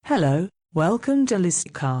Hello, welcome to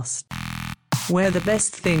Listcast, where the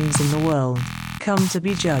best things in the world come to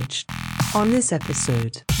be judged. On this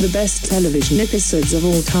episode, the best television episodes of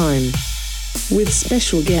all time, with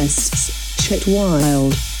special guests Chet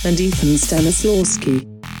Wild and Ethan Stanislawski.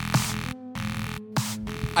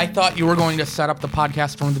 I thought you were going to set up the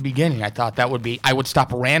podcast from the beginning. I thought that would be, I would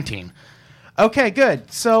stop ranting. Okay,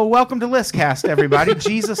 good. So welcome to Listcast, everybody.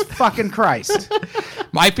 Jesus fucking Christ.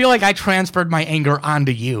 I feel like I transferred my anger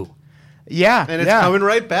onto you. Yeah, And it's coming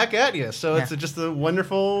right back at you. So it's just a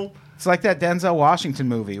wonderful... It's like that Denzel Washington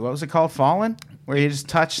movie. What was it called? Fallen? Where you just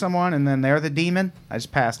touch someone and then they're the demon? I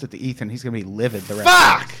just passed it to Ethan. He's going to be livid the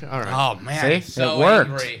rest of All right. Oh, man. See? So It worked.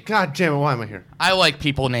 angry. God damn it, why am I here? I like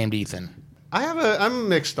people named Ethan. I'm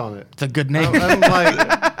mixed on it. It's a good name. I'm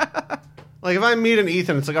like, if I meet an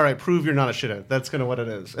Ethan, it's like, all right, prove you're not a shithead. That's kind of what it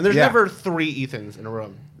is. And there's Yeah. never three Ethans in a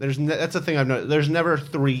room. That's the thing I've noticed. There's never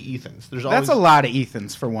three Ethans. There's always... That's a lot of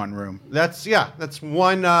Ethans for one room. That's one,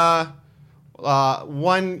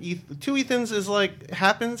 two Ethans is like,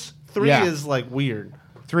 happens. Three Yeah. is like weird.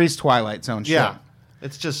 Three's Twilight Zone shit. Yeah.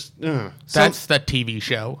 It's just, That's the TV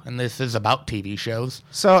show, and this is about TV shows.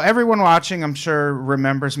 So everyone watching, I'm sure,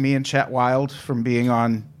 remembers me and Chet Wild from being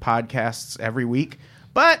on podcasts every week.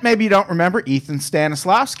 But maybe you don't remember Ethan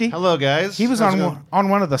Stanislawski. Hello, guys. He was How's it on going? on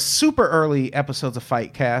one of the super early episodes of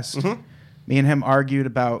Fightcast. Mm-hmm. Me and him argued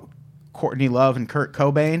about Courtney Love and Kurt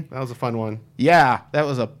Cobain. That was a fun one. Yeah, that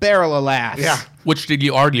was a barrel of laughs. Yeah. Which did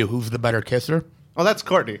you argue? Who's the better kisser? Oh, that's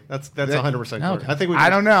Courtney. That's 100% Courtney. Okay. I think we. I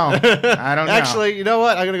don't know. I don't know. Actually, you know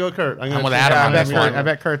what? I'm gonna go Kurt. I'm with say- Adam Yeah, on this one. I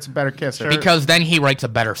bet Kurt's a better kisser. Because then he writes a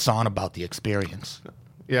better song about the experience.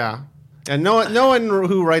 Yeah, and no one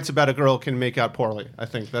who writes about a girl can make out poorly. I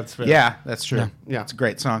think that's fair. Yeah, that's true. Yeah. It's a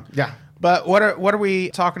great song. Yeah. But what are we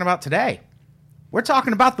talking about today? We're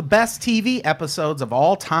talking about the best TV episodes of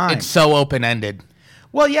all time. It's so open-ended.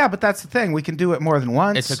 Well, yeah, but that's the thing. We can do it more than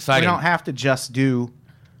once. It's exciting. We don't have to just do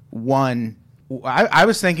one. I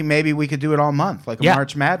was thinking maybe we could do it all month, like a Yeah.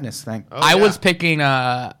 March Madness thing. I yeah.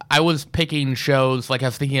 was picking shows, like I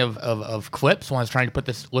was thinking of clips when I was trying to put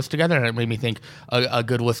this list together, and it made me think a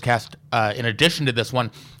good list cast, in addition to this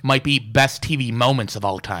one, might be best TV moments of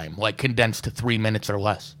all time, like condensed to 3 minutes or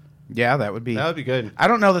less. Yeah, that would be good. I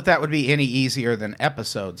don't know that would be any easier than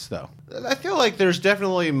episodes, though. I feel like there's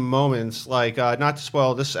definitely moments like not to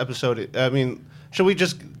spoil this episode. I mean, should we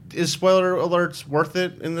just? Is spoiler alerts worth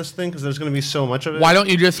it in this thing? Because there's going to be so much of it. Why don't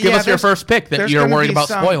you just give Yeah, us your there's- first pick that there's you're gonna worried be about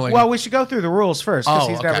some- spoiling? Well, we should go through the rules first because Oh,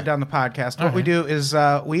 he's okay. never done the podcast. What All we right. do is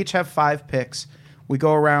we each have 5 picks. We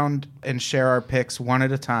go around and share our picks one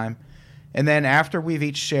at a time. And then after we've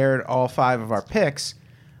each shared all 5 of our picks,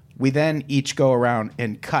 we then each go around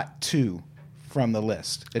and cut 2 from the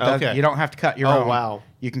list. Okay. You don't have to cut your Oh, own. wow.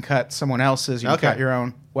 You can cut someone else's. You can Okay. cut your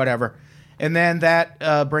own, whatever. And then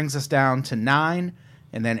that brings us down to 9.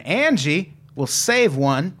 And then Angie will save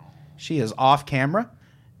one. She is off camera.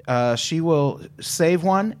 She will save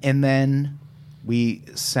one, and then we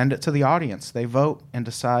send it to the audience. They vote and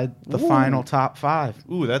decide the final top 5.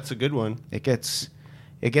 Ooh, that's a good one. It gets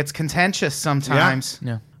contentious sometimes.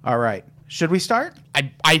 Yeah. All right. Should we start?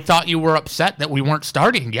 I thought you were upset that we weren't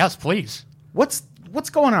starting. Yes, please. What's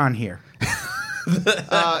going on here?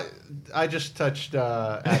 I just touched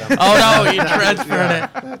Adam. Oh, no, you transferred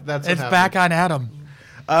it. That's what It's happened. back on Adam.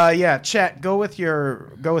 Yeah, Chet, go with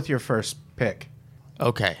your first pick.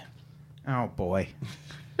 Okay. Oh boy.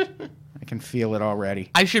 I can feel it already.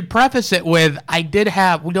 I should preface it with we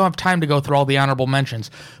don't have time to go through all the honorable mentions,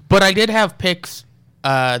 but I did have picks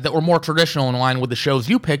that were more traditional in line with the shows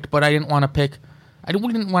you picked, but I didn't want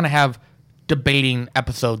to have debating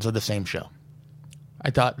episodes of the same show. I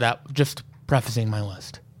thought that, just prefacing my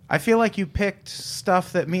list. I feel like you picked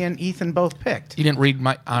stuff that me and Ethan both picked. You didn't read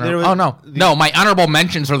my honor. There was- Oh, no. No, my honorable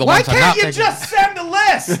mentions are the Why ones I'm can't not you picking. just send a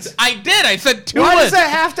list? I did. I said 2 Why lists. does that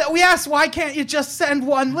have to? We asked, why can't you just send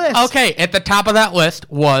one list? Okay, at the top of that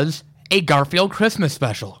list was a Garfield Christmas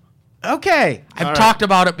special. Okay. I've talked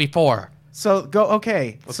about it before. So go.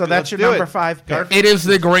 Okay. So that's let's your do number it. 5 pick. It is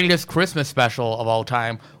the greatest Christmas special of all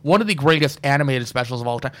time. One of the greatest animated specials of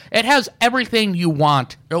all time. It has everything you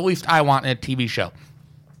want, or at least I want in a TV show.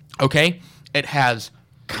 Okay? It has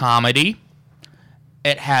comedy.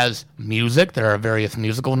 It has music. There are various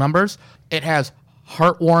musical numbers. It has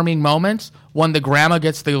heartwarming moments. When the grandma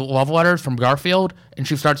gets the love letters from Garfield and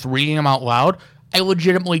she starts reading them out loud, I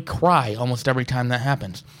legitimately cry almost every time that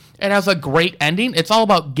happens. It has a great ending. It's all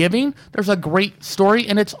about giving. There's a great story,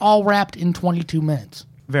 and it's all wrapped in 22 minutes.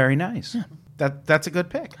 Very nice. That's a good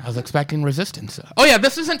pick. I was expecting resistance. Oh yeah,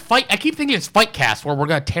 this isn't fight. I keep thinking it's Fight Cast where we're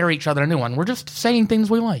gonna tear each other a new one. We're just saying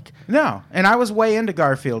things we like. No, and I was way into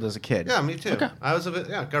Garfield as a kid. Yeah, me too. Okay. I was a bit.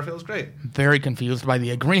 Yeah, Garfield was great. Very confused by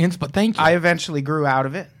the agreements, but thank you. I eventually grew out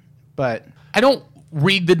of it, but I don't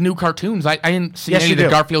read the new cartoons. I didn't see Yes, any you of the do.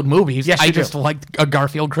 Garfield movies. Yes, I you do. just liked a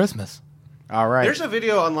Garfield Christmas. all right. There's a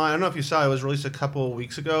video online. I don't know if you saw it. It was released a couple of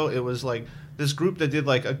weeks ago. It was like this group that did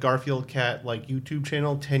like a Garfield Cat like YouTube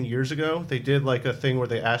channel 10 years ago. They did like a thing where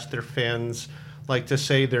they asked their fans like to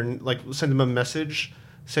say their like send them a message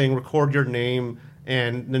saying record your name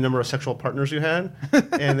and the number of sexual partners you had,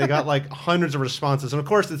 and they got like hundreds of responses. And of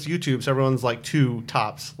course it's YouTube, so everyone's like 2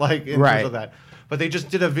 tops like in Right. terms of that. But they just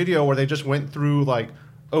did a video where they just went through like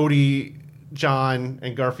Odie, John,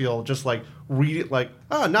 and Garfield just like read it like,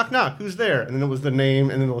 oh, knock knock, who's there? And then it was the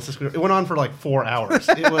name, and then it was the script. It went on for like 4 hours.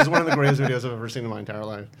 It was one of the greatest videos I've ever seen in my entire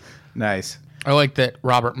life. Nice. I like that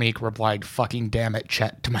Robert Meek replied, "Fucking damn it,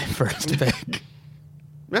 Chet," to my first pick.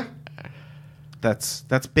 Yeah. That's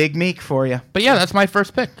Big Meek for you. But yeah, that's my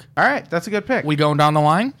first pick. All right, that's a good pick. We going down the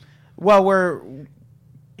line? Well,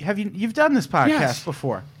 you've done this podcast Yes.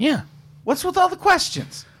 before. Yeah. What's with all the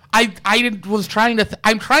questions? I was trying to.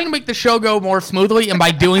 I'm trying to make the show go more smoothly, and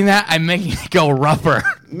by doing that, I'm making it go rougher.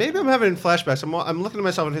 Maybe I'm having flashbacks. I'm looking at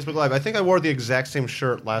myself on Facebook Live. I think I wore the exact same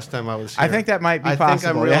shirt last time I was here. I think that might be I possible. think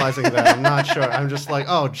I'm yeah. realizing that. I'm not sure. I'm just like,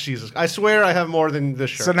 oh, Jesus. I swear I have more than this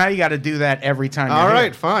shirt. So now you got to do that every time. All you're right,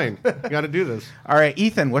 here. fine. Got to do this. All right,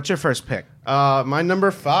 Ethan, what's your first pick? My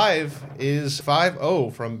number 5 is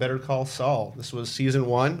 5-0 from Better Call Saul. This was season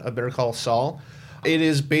 1 of Better Call Saul. It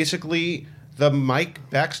is basically the Mike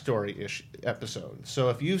backstory episode. So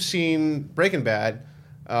if you've seen Breaking Bad,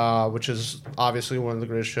 which is obviously one of the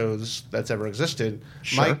greatest shows that's ever existed,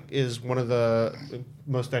 Sure. Mike is one of the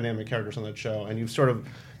most dynamic characters on that show, and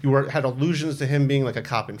had allusions to him being like a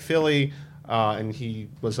cop in Philly. And he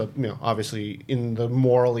was obviously in the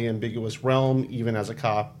morally ambiguous realm, even as a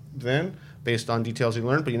cop then, based on details he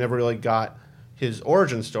learned. But you never really got his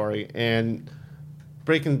origin story. And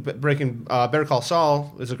Better Call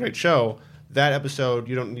Saul is a great show. That episode,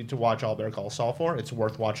 you don't need to watch all Better Call Saul for. It's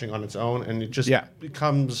worth watching on its own, and it just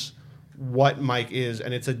becomes what Mike is,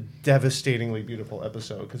 and it's a devastatingly beautiful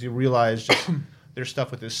episode because you realize just there's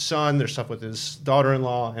stuff with his son, there's stuff with his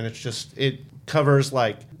daughter-in-law, and it covers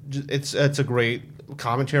like it's a great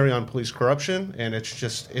commentary on police corruption, and you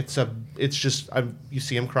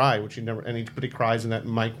see him cry, which you never anybody cries in that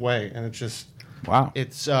Mike way, and it's just Wow.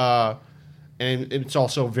 And it's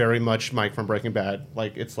also very much Mike from Breaking Bad.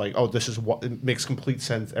 Like it's like, oh, this is what it makes complete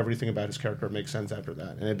sense. Everything about his character makes sense after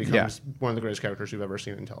that, and it becomes one of the greatest characters you've ever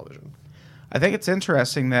seen in television. I think it's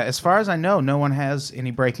interesting that, as far as I know, no one has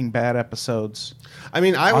any Breaking Bad episodes I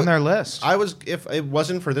mean, on their list. If it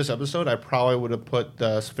wasn't for this episode, I probably would have put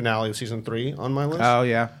the finale of season 3 on my list. Oh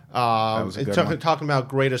yeah, that was a good one. Talking about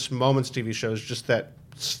greatest moments TV shows, just that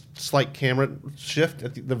slight camera shift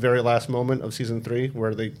at the very last moment of season 3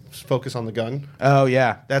 where they focus on the gun. Oh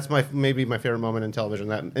yeah, That's maybe my favorite moment in television.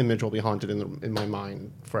 That image will be haunted in my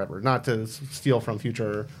mind forever. Not to steal from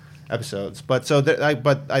future episodes, but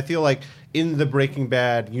I feel like in the Breaking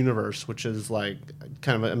Bad universe, which is like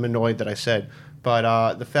kind of I'm annoyed that I said,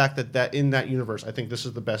 but the fact that in that universe, I think this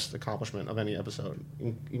is the best accomplishment of any episode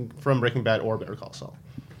from Breaking Bad or Better Call Saul.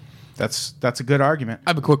 that's a good argument.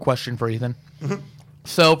 I have a quick question for Ethan.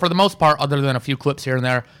 So, for the most part, other than a few clips here and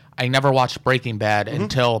there, I never watched Breaking Bad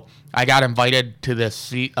until I got invited to the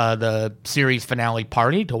series finale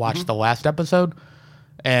party to watch the last episode.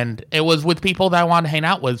 And it was with people that I wanted to hang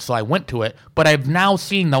out with, so I went to it. But I've now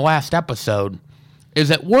seen the last episode. Is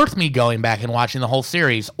it worth me going back and watching the whole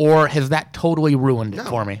series, or has that totally ruined it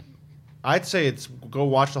for me? I'd say it's go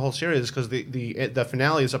watch the whole series because the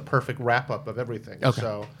finale is a perfect wrap up of everything. Okay.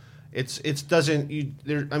 So there's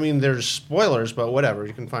spoilers, but whatever,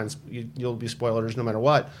 you can find you'll be spoilers no matter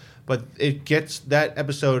what. But that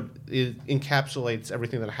episode encapsulates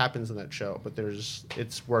everything that happens in that show. But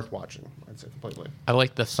it's worth watching. I'd say completely. I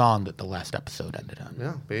like the song that the last episode ended on.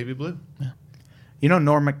 Yeah, Baby Blue. You know,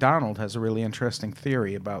 Norm Macdonald has a really interesting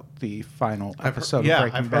theory about the final episode of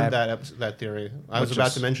Breaking I've Bad. heard that theory. I was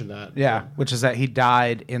about to mention that. Yeah, which is that he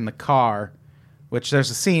died in the car, which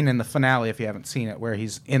there's a scene in the finale, if you haven't seen it, where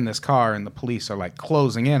he's in this car and the police are like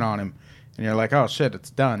closing in on him. And you're like, oh shit,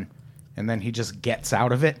 it's done. And then he just gets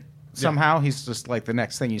out of it somehow. He's just like, the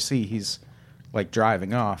next thing you see, he's like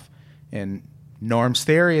driving off. And Norm's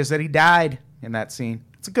theory is that he died in that scene.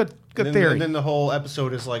 It's a good theory. And then the whole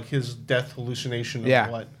episode is like his death hallucination of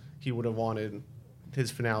what he would have wanted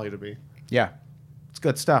his finale to be. Yeah, it's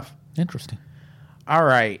good stuff. Interesting. All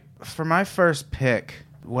right, for my first pick,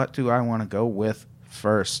 what do I want to go with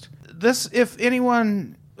first? this, if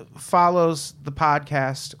anyone follows the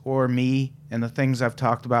podcast or me and the things I've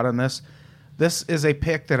talked about on this is a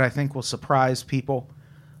pick that I think will surprise people.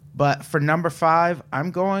 But for number 5,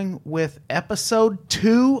 I'm going with episode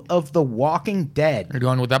 2 of The Walking Dead. You're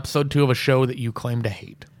going with episode 2 of a show that you claim to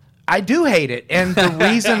hate. I do hate it, and the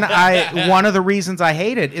reason one of the reasons I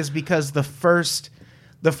hate it is because the first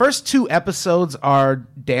 2 episodes are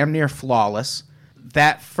damn near flawless.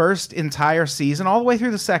 That first entire season, all the way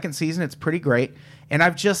through the second season, it's pretty great. And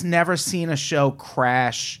I've just never seen a show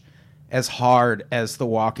crash as hard as The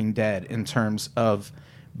Walking Dead in terms of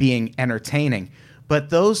being entertaining. But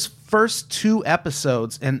those first 2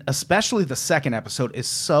 episodes, and especially the second episode, is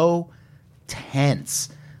so tense.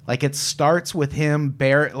 Like, it starts with him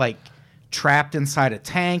trapped inside a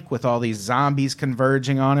tank with all these zombies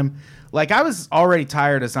converging on him. Like, I was already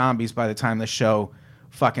tired of zombies by the time the show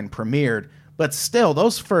fucking premiered. But still,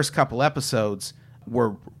 those first couple episodes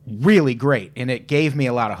were really great, and it gave me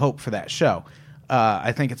a lot of hope for that show.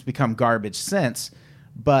 I think it's become garbage since,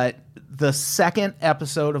 but the second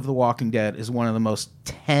episode of The Walking Dead is one of the most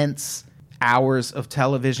tense hours of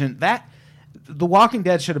television. The Walking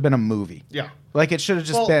Dead should have been a movie. Yeah. Like, it should have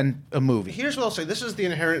just been a movie. Here's what I'll say. This is the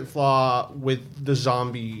inherent flaw with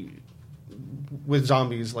zombies,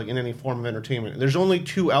 like, in any form of entertainment. There's only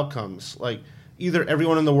 2 outcomes. Like, either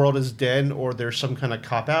everyone in the world is dead or there's some kind of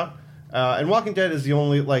cop-out. And Walking Dead is the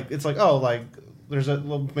only, like, it's like, oh, like,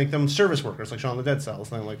 we'll make them service workers, like Shaun of the Dead style,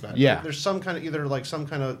 something like that. Yeah. There's some kind of, either, like, some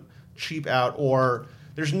kind of cheap out, or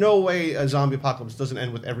there's no way a zombie apocalypse doesn't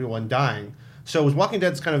end with everyone dying. So Walking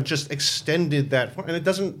Dead's kind of just extended that, and it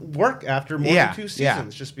doesn't work after more than 2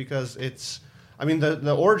 seasons, just because it's, I mean,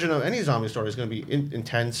 the origin of any zombie story is going to be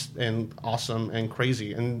intense and awesome and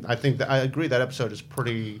crazy. And I think that I agree that episode is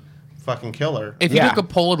pretty fucking killer. If you took a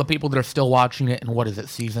poll of the people that are still watching it, and what is it,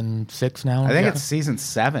 season 6 now? I think it's season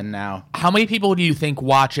 7 now. How many people do you think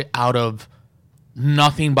watch it out of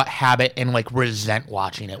nothing but habit and, like, resent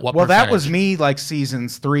watching it? What Well, percentage? that was me, like,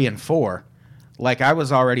 seasons 3 and 4. Like, I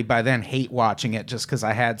was already by then hate watching it just because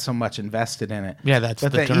I had so much invested in it. Yeah, that's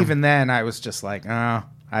but the term. Even then, I was just like, oh,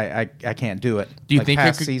 I can't do it. Do you like, think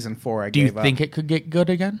past it could, season 4, I do you gave up. think it could get good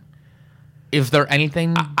again? Is there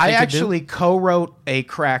anything I actually co-wrote a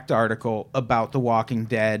Cracked article about The Walking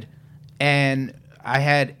Dead, and I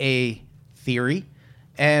had a theory,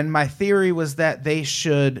 and my theory was that they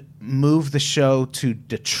should move the show to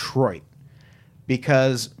Detroit,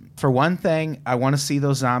 because for one thing, I want to see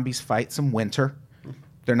those zombies fight some winter.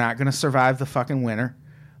 They're not going to survive the fucking winter.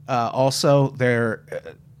 Also,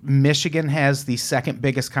 Michigan has the second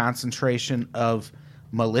biggest concentration of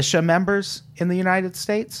militia members in the United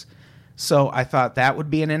States. So I thought that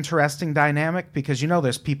would be an interesting dynamic, because,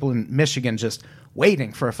 there's people in Michigan just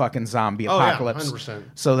waiting for a fucking zombie apocalypse. Yeah, 100%.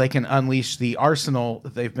 So they can unleash the arsenal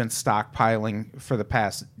that they've been stockpiling for the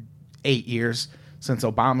past 8 years since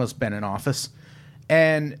Obama's been in office.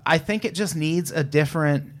 And I think it just needs a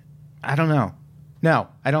different, I don't know. No,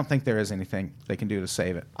 I don't think there is anything they can do to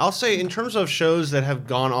save it. I'll say, in terms of shows that have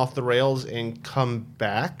gone off the rails and come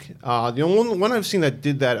back, the only one I've seen that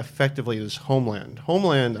did that effectively is Homeland.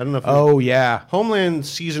 Homeland, I don't know if... Oh, yeah. Homeland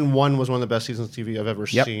season 1 was one of the best seasons of TV I've ever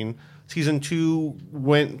seen. Season 2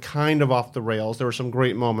 went kind of off the rails. There were some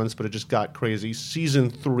great moments, but it just got crazy.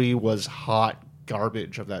 Season 3 was hot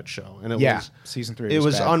garbage of that show, and season 3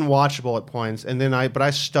 was bad. Unwatchable at points. And then I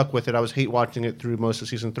stuck with it. I was hate watching it through most of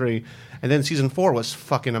season 3, and then season 4 was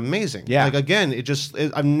fucking amazing. Yeah, like, again,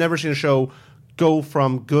 I've never seen a show go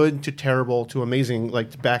from good to terrible to amazing,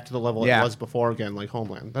 like, back to the level it was before again, like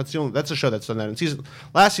Homeland. That's a show that's done that. And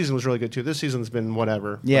last season was really good too. This season's been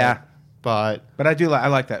whatever. Yeah. But I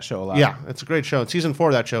like that show a lot. Yeah, it's a great show. Season 4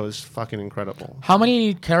 of that show is fucking incredible. How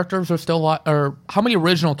many characters are still, or how many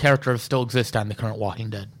original characters still exist on the current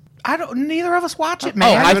Walking Dead? Neither of us watch it, Oh,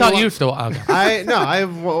 man. I thought you still. Okay.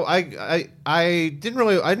 I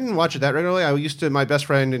didn't watch it that regularly. My best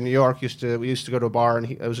friend in New York we used to go to a bar,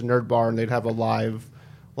 and it was a nerd bar, and they'd have a live,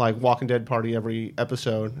 like, Walking Dead party every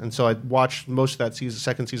episode, and so I watched most of that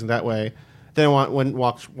second season that way. Then I went and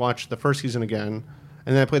watched the first season again.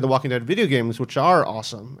 And then I played the Walking Dead video games, which are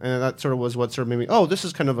awesome. And that sort of was what sort of made me, oh, this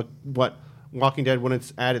is kind of what Walking Dead, when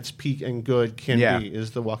it's at its peak and good, can be, is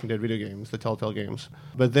the Walking Dead video games, the Telltale games.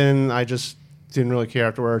 But then I just didn't really care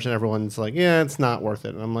afterwards, and everyone's like, yeah, it's not worth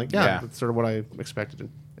it. And I'm like, that's sort of what I expected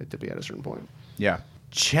it to be at a certain point. Yeah.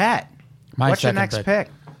 Chat. My What's your second next pick. pick?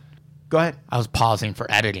 Go ahead. I was pausing for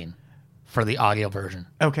editing for the audio version.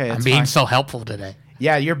 Okay, I'm that's being fine. so helpful today.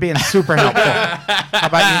 Yeah, you're being super helpful.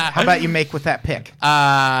 How about you make with that pick?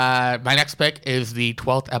 My next pick is the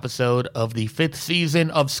 12th episode of the 5th season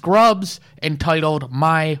of Scrubs, entitled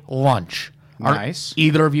My Lunch. Are Nice.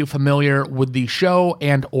 either of you familiar with the show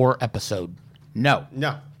and or episode? No.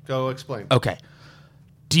 No, go explain. Okay.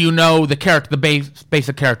 Do you know the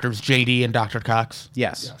basic characters, JD and Dr. Cox?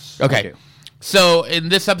 Yes. Okay. I do. So in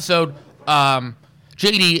this episode,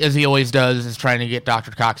 JD, as he always does, is trying to get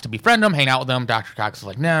Dr. Cox to befriend him, hang out with him. Dr. Cox is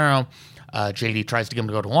like, no. JD tries to get him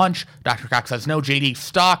to go to lunch. Dr. Cox says no. JD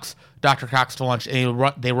stalks Dr. Cox to lunch,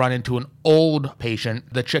 and they run into an old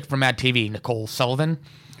patient, the chick from Mad TV, Nicole Sullivan.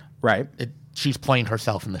 Right. She's playing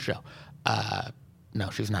herself in the show. No,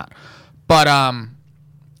 she's not. But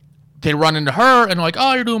they run into her and like,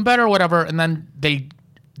 oh, you're doing better, whatever. And then they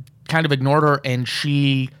kind of ignored her, and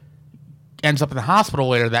she ends up in the hospital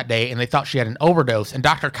later that day, and they thought she had an overdose. And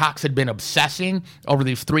Dr. Cox had been obsessing over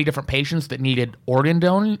these 3 different patients that needed organ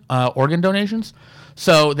donations.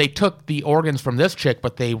 So they took the organs from this chick,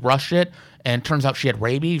 but they rushed it, and turns out she had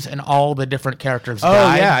rabies, and all the different characters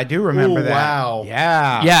died. Oh, yeah, I do remember Ooh, that. wow.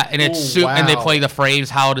 Yeah. Yeah, and it's and they wow. play the phrase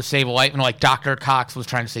 "How to Save a Life," and like Dr. Cox was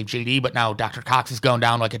trying to save JD, but now Dr. Cox is going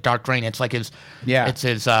down like a dark drain. It's like his, it's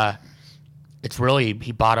his, it's really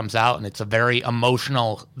he bottoms out, and it's a very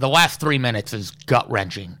emotional. The last 3 minutes is gut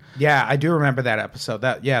wrenching. Yeah, I do remember that episode.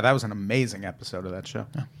 That was an amazing episode of that show.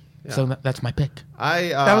 Yeah. So that's my pick.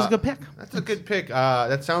 That was a good pick. That's a good pick.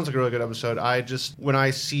 That sounds like a really good episode. When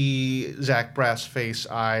I see Zach Braff's face,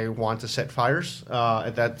 I want to set fires.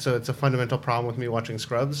 So it's a fundamental problem with me watching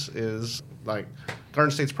Scrubs. Is like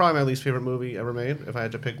Garden State's probably my least favorite movie ever made. If I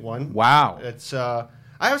had to pick one, Wow. it's. I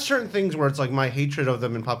have certain things where it's like my hatred of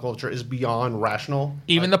them in pop culture is beyond rational.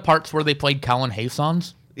 Even the parts where they played Colin Hay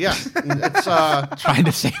songs, Yeah, it's. trying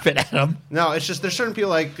to save it, Adam. No, it's just there's certain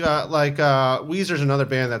people like Weezer's another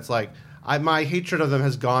band that's like my hatred of them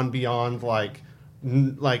has gone beyond like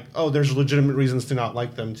oh there's legitimate reasons to not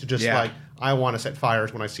like them to just like I want to set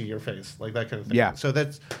fires when I see your face, like that kind of thing. Yeah. So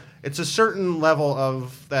it's a certain level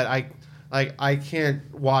of that I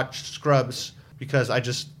can't watch Scrubs because I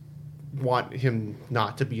just want him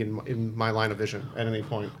not to be in my line of vision at any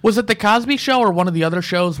point. Was it the Cosby Show or one of the other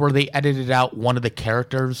shows where they edited out one of the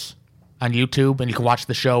characters on YouTube, and you can watch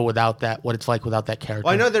the show without that? What it's like without that character?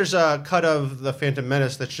 Well, I know there's a cut of the Phantom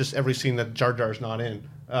Menace that's just every scene that Jar Jar's not in,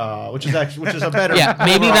 which is a better. Yeah,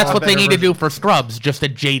 maybe overall that's a what they better need to version. do for Scrubs, just a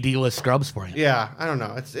JD-less Scrubs for you. Yeah, I don't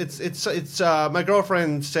know. It's my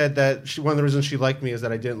girlfriend said that one of the reasons she liked me is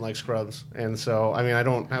that I didn't like Scrubs, and so I mean I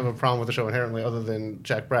don't have a problem with the show inherently, other than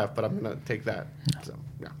Jack Braff, but I'm gonna take that. So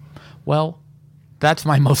yeah, Well, that's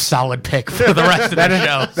my most solid pick for the rest of the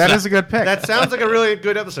show. That is a good pick. that sounds like a really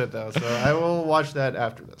good episode though. So I will watch that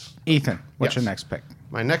after this. Ethan, what's Yes. your next pick?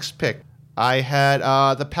 My next pick, I had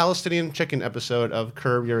the Palestinian chicken episode of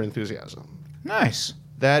Curb Your Enthusiasm. Nice.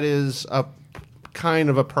 That is a kind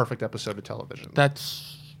of a perfect episode of television.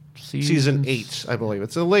 That's Season 8, I believe.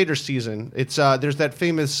 It's a later season. It's there's that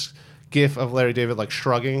famous gif of Larry David like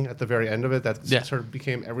shrugging at the very end of it that sort of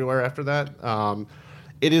became everywhere after that.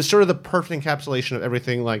 It is sort of the perfect encapsulation of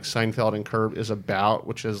everything like Seinfeld and Curb is about,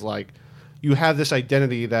 which is like you have this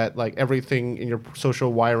identity that like everything in your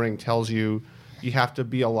social wiring tells you you have to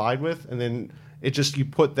be allied with, and then it just you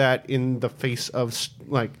put that in the face of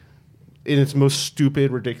like in its most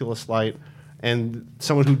stupid, ridiculous light, and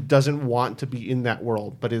someone who doesn't want to be in that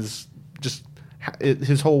world, but is just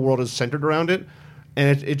his whole world is centered around it,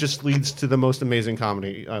 and it just leads to the most amazing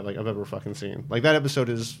comedy like I've ever fucking seen. Like that episode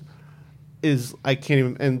is I can't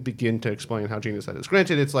even begin to explain how genius that is.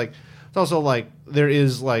 Granted, it's also like there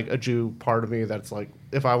is like a Jew part of me that's like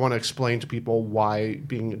if I want to explain to people why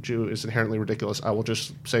being a Jew is inherently ridiculous, I will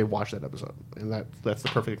just say watch that episode, and that's the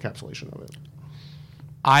perfect encapsulation of it.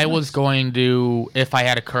 I was going to, if I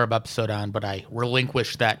had a Curb episode on, but I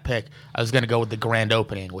relinquished that pick. I was going to go with the grand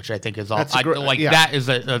opening, which I think is all that is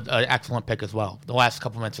an excellent pick as well. The last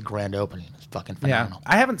couple minutes of grand opening is fucking phenomenal.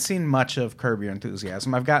 I haven't seen much of Curb Your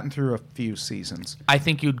Enthusiasm. I've gotten through a few seasons, I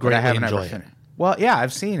think you'd but I greatly haven't enjoy ever it. finished. Well, yeah,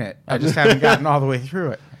 I've seen it. I just haven't gotten all the way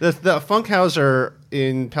through it. The Funkhauser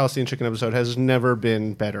in Palestinian Chicken episode has never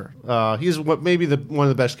been better. He's maybe one of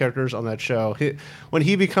the best characters on that show. When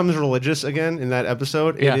he becomes religious again in that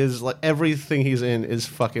episode, it is like everything he's in is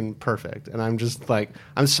fucking perfect, and I'm just like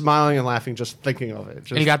I'm smiling and laughing just thinking of it.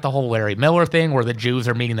 And you got the whole Larry Miller thing where the Jews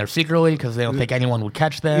are meeting there secretly because they don't think anyone would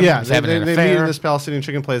catch them. Yeah, He's they having an meet affair. in this Palestinian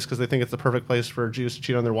chicken place because they think it's the perfect place for Jews to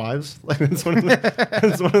cheat on their wives. Like that's one of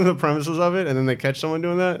the premises of it, and then they catch someone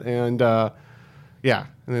doing that, and yeah,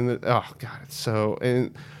 and then oh god, it's so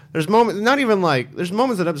and there's moments there's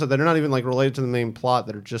moments in the episode that are not even like related to the main plot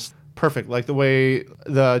that are just perfect, like the way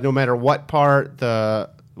the no matter what part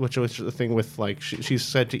which was the thing with like she's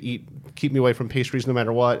said to keep me away from pastries no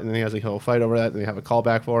matter what, and then he has a whole fight over that, and they have a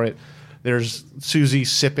callback for it. There's Susie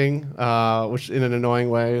sipping, which in an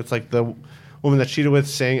annoying way, it's like woman that cheated with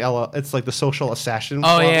saying Ella. It's like the social assassin. Oh,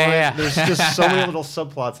 plot yeah, line. yeah. There's just so many little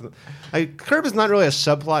subplots. Curb is not really a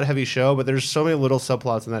subplot heavy show, but there's so many little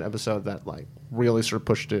subplots in that episode that like really sort of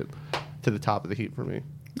pushed it to the top of the heap for me.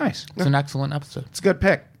 Nice. It's an excellent episode. It's a good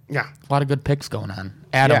pick. Yeah. A lot of good picks going on.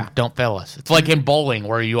 Adam, Yeah. don't fail us. It's like in bowling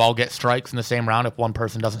where you all get strikes in the same round. If one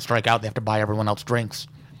person doesn't strike out, they have to buy everyone else drinks.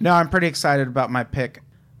 No, I'm pretty excited about my pick.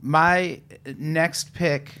 My next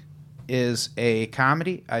pick is a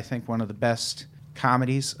comedy. I think one of the best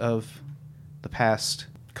comedies of the past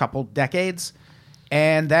couple decades.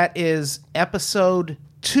 And that is episode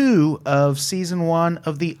 2 of season 1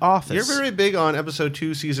 of The Office. You're very big on episode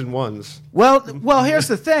 2, season 1s. well, here's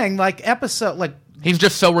the thing. He's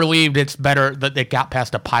just so relieved it's better that they got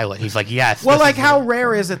past a pilot. He's like, yes. Well, this like, is how it.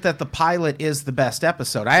 rare is it that the pilot is the best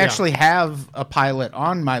episode? I actually have a pilot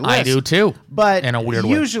on my list. I do too. But in a weird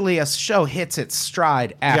way. usually a show hits its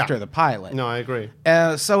stride after the pilot. No, I agree.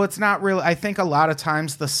 So it's not really. I think a lot of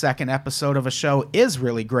times the second episode of a show is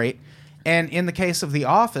really great. And in the case of The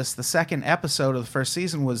Office, the second episode of the first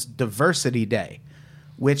season was Diversity Day,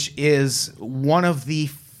 which is one of the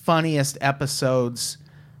funniest episodes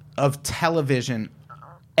of television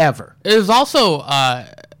ever. It was also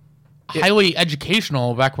highly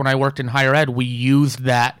educational. Back when I worked in higher ed, we used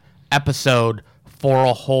that episode for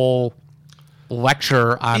a whole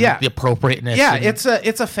lecture on the appropriateness. Yeah, and-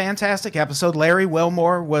 it's a fantastic episode. Larry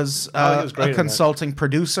Wilmore was, he was great a in consulting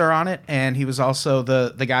producer on it, and he was also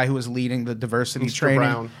the guy who was leading the diversity Mr. training.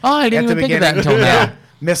 Brown. Oh, I didn't at the even think of that beginning. until now.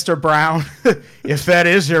 Mr. Brown, if that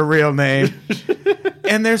is your real name.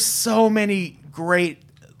 And there's so many great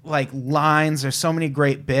lines. There's so many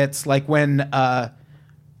great bits. Like when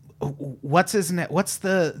what's his name? What's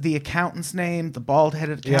the accountant's name? The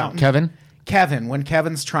bald-headed accountant. Kevin. When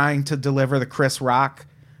Kevin's trying to deliver the Chris Rock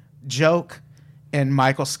joke, and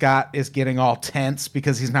Michael Scott is getting all tense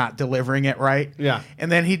because he's not delivering it right. Yeah.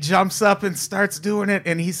 And then he jumps up and starts doing it,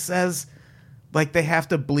 and he says, they have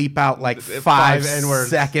to bleep out 5 N-words.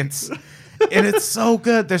 seconds. And it's so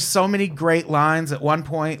good. There's so many great lines. At one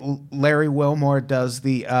point, Larry Wilmore does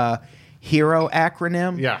the HERO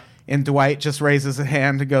acronym. Yeah. And Dwight just raises a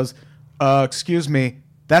hand and goes, excuse me,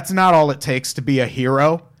 that's not all it takes to be a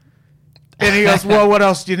hero. And he goes, well, what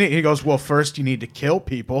else do you need? He goes, well, first you need to kill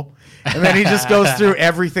people. And then he just goes through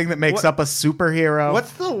everything that makes up a superhero.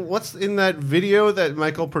 What's in that video that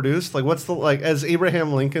Michael produced? As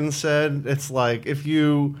Abraham Lincoln said, it's like if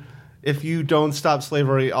you don't stop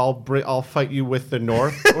slavery, I'll fight you with the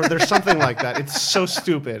North, or there's something like that. It's so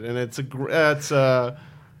stupid, and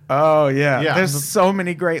oh yeah. Yeah. There's so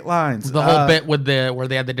many great lines. The whole bit with where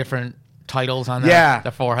they had the different titles on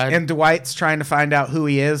the forehead. And Dwight's trying to find out who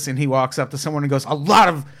he is, and he walks up to someone and goes, a lot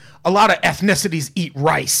of ethnicities eat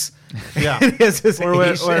rice. Yeah.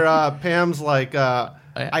 Where Pam's like,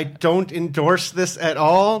 I don't endorse this at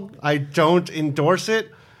all. I don't endorse it.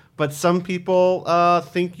 But some people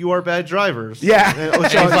think you are bad drivers. Yeah. And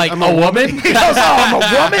he's like, a woman? He goes, I'm a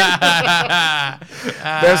woman?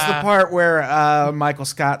 There's the part where Michael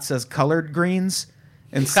Scott says colored greens,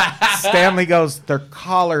 and Stanley goes, they're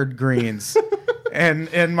collard greens.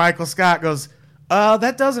 And Michael Scott goes,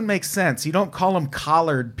 that doesn't make sense. You don't call them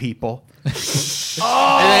collared people. And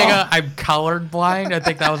then you go, I'm colorblind. I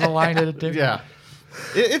think that was a line in it too. Yeah.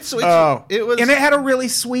 It was, and it had a really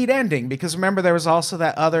sweet ending because remember there was also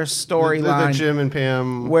that other storyline, the Jim and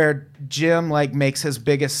Pam, where Jim makes his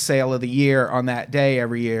biggest sale of the year on that day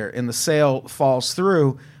every year, and the sale falls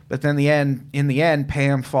through. But then in the end,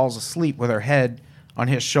 Pam falls asleep with her head on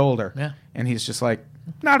his shoulder, and he's just like,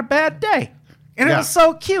 "Not a bad day," and it was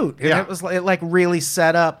so cute, and it was it really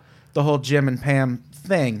set up the whole Jim and Pam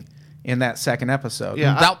thing in that second episode.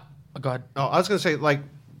 Yeah, go ahead. Oh, I was gonna say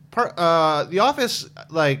The Office,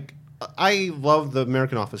 I love the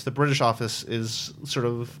American Office. The British Office is sort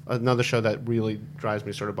of another show that really drives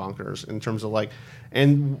me sort of bonkers in terms of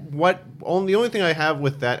and the only thing I have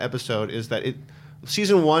with that episode is that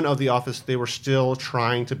season 1 of The Office, they were still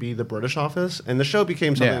trying to be the British Office, and the show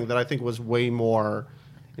became something that I think was way more.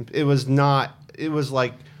 It was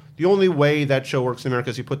the only way that show works in America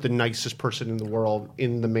is you put the nicest person in the world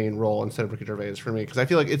in the main role instead of Ricky Gervais for me, because I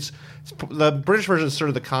feel like it's the British version is sort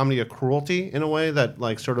of the comedy of cruelty in a way that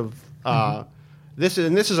it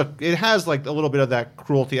has a little bit of that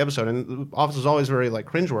cruelty episode, and The Office was always very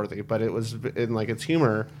cringeworthy, but it was in its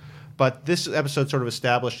humor. But this episode sort of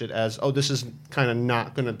established it as, this is kind of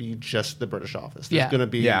not going to be just the British Office. There's going to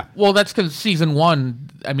be... Yeah. Well, that's because season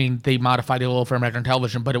 1, they modified it a little for American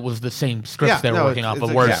television, but it was the same scripts they were working off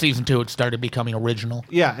of, whereas season 2, it started becoming original.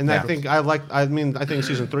 Yeah, and I think I think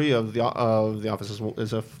season 3 of The Office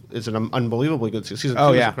is an unbelievably good season. Season 2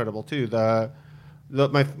 is incredible, too.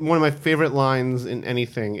 one of my favorite lines in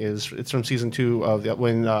anything is it's from season 2 of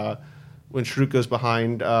when Schrute goes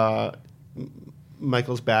behind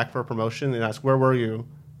Michael's back for a promotion and asks, "Where were you?"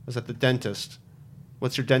 "I was at the dentist."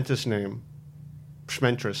 "What's your dentist name?"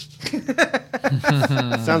 "Schmentrist."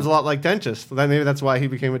 Sounds a lot like dentist. Maybe that's why he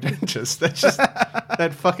became a dentist.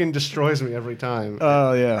 That fucking destroys me every time.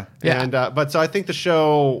 Oh yeah. And but so I think the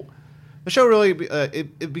show really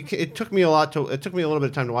it took me a little bit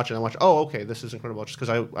of time to watch it. I watched, oh, okay, this is incredible, just because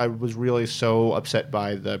I was really so upset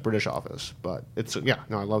by the British Office. But it's I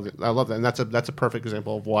love it. I love that, and that's a perfect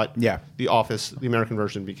example of what the Office, the American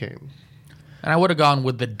version, became. And I would have gone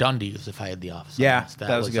with the Dundies if I had the Office. Yeah,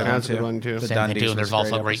 that was a good That's a good one too. The Same thing too. Dundies And there's was a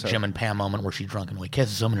also a great great episode. Jim and Pam moment where she drunkenly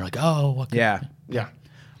kisses him, and you're like, oh, what? Yeah.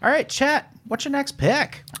 All right, chat. What's your next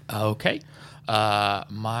pick? Okay.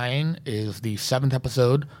 Mine is the 7th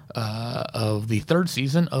episode of the 3rd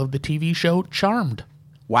season of the TV show Charmed.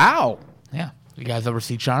 Wow. Yeah. You guys ever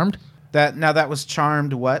see Charmed? That was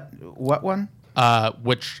Charmed. What one?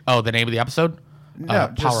 The name of the episode?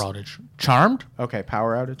 No, Power Outage. Charmed? Okay,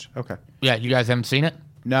 Power Outage. Okay. Yeah, you guys haven't seen it?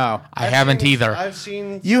 No, I haven't either. I've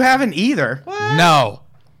seen. you haven't either. No.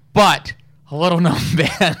 But a little known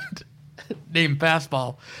band named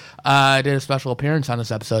Fastball did a special appearance on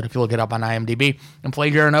this episode, if you look it up on IMDb, and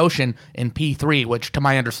played You're an Ocean in P3, which to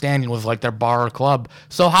my understanding was like their bar or club.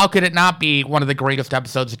 So how could it not be one of the greatest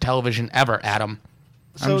episodes of television ever, Adam?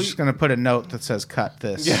 I'm just going to put a note that says "cut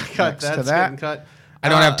this." Yeah, cut next to that's that. getting cut. I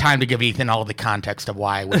don't have time to give Ethan all the context of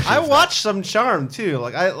why. I watched some Charmed too.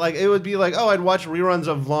 It would be like, oh, I'd watch reruns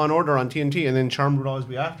of Law and Order on TNT, and then Charmed would always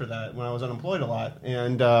be after that when I was unemployed a lot.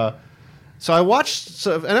 And so I watched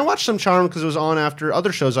some Charmed because it was on after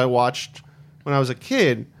other shows I watched when I was a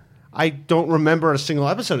kid. I don't remember a single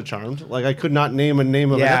episode of Charmed. Like, I could not name an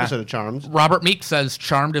episode of Charmed. Robert Meek says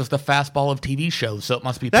Charmed is the fastball of TV shows, so it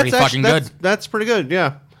must be pretty fucking good. That's pretty good,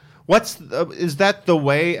 yeah. Is that the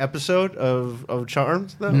Way episode of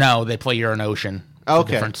Charmed, though? No, they play You're an Ocean. It's a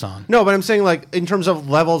different song. No, but I'm saying, like, in terms of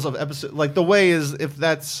levels of episode, like, The Way is, if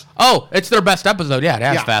that's... Oh, it's their best episode. Yeah, it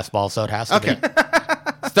has fastball, so it has to be.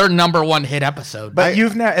 It's their number 1 hit episode. But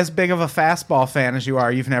you've never, as big of a Fastball fan as you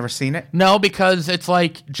are, you've never seen it? No, because it's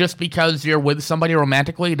like, just because you're with somebody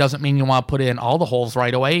romantically doesn't mean you want to put in all the holes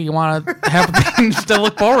right away. You want to have things to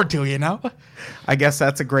look forward to, you know? I guess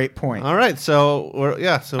that's a great point. All right, so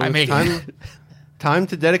it's time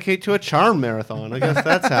to dedicate to a Charm marathon. I guess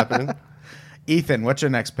that's happening. Ethan, what's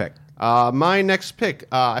your next pick? My next pick,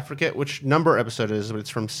 I forget which number episode it is, but it's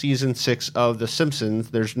from season 6 of The Simpsons.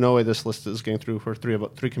 There's no way this list is getting through for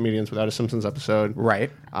three comedians without a Simpsons episode.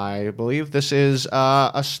 Right. I believe this is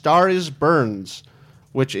A Star Is Burns,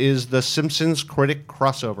 which is the Simpsons Critic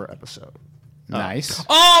crossover episode. Nice.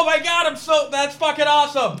 Oh my God, that's fucking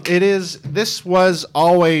awesome. It is. This was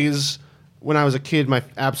always, when I was a kid, my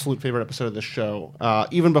absolute favorite episode of the show.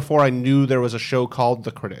 Even before I knew there was a show called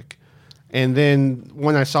The Critic. And then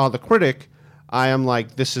when I saw The Critic, I am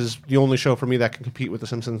like, this is the only show for me that can compete with The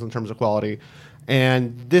Simpsons in terms of quality.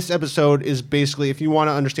 And this episode is basically, if you want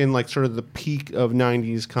to understand like sort of the peak of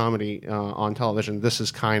 90s comedy on television, this is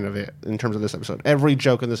kind of it in terms of this episode. Every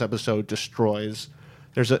joke in this episode destroys.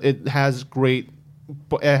 Every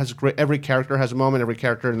character has a moment. Every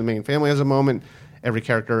character in the main family has a moment. Every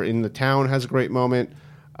character in the town has a great moment.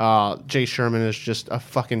 Jay Sherman is just a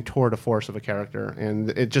fucking tour de force of a character, and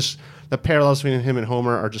the parallels between him and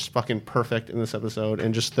Homer are just fucking perfect in this episode,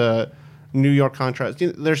 and just the New York contrast.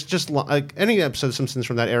 There's just like any episode of Simpsons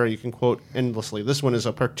from that era you can quote endlessly. This one is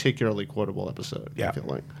a particularly quotable episode. Yeah. I feel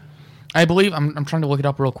like. I believe, I'm trying to look it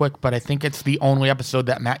up real quick, but I think it's the only episode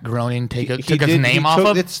that Matt Groening took his name off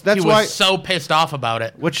of. He was so pissed off about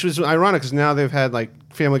it. Which was ironic, because now they've had like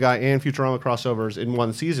Family Guy and Futurama crossovers in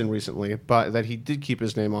one season recently, but that he did keep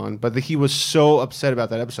his name on. But he was so upset about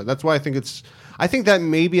that episode. That's why I think that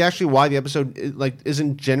may be actually why the episode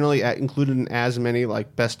isn't generally included in as many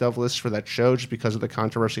like best of lists for that show, just because of the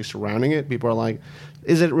controversy surrounding it. People are like,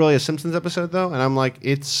 "Is it really a Simpsons episode though?" And I'm like,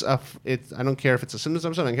 I don't care if it's a Simpsons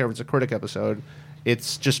episode. I don't care if it's a Critic episode.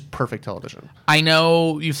 It's just perfect television. I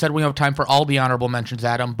know you said we don't have time for all the honorable mentions,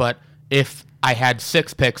 Adam, but if I had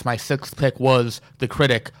 6 picks, my 6th pick was The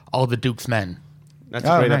Critic, All the Duke's Men. That's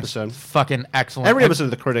a great nice. episode. Fucking excellent. Every episode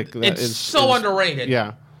of The Critic It's so underrated.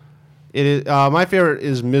 Yeah. It is. My favorite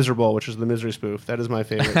is Miserable, which is the Misery spoof. That is my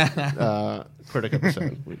favorite Critic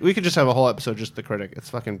episode. We could just have a whole episode just The Critic.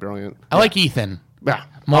 It's fucking brilliant. I like Ethan. Yeah.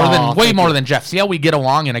 Way more than Jeff. See how we get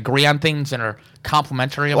along and agree on things and are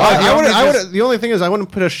complimentary about it? The only thing is I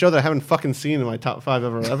wouldn't put a show that I haven't fucking seen in my top 5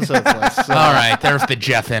 ever episodes list. So. All right, there's the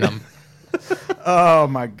Jeff in him. Oh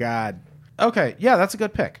my God. Okay, yeah, that's a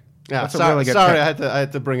good pick. Yeah, That's a really good sorry, pick. I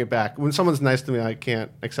had to bring it back. When someone's nice to me, I can't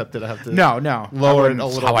accept it. I have to No. lower it a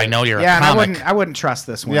That's little how I bit. know you're Yeah, a and comic. I wouldn't trust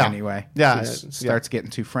this one Yeah. anyway. Yeah, It just yeah. starts getting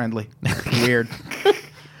too friendly. Weird.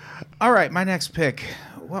 All right, my next pick.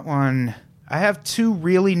 What one? I have two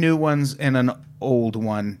really new ones and an old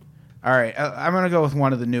one. All right, I'm going to go with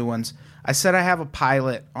one of the new ones. I said I have a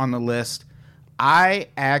pilot on the list. I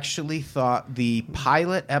actually thought the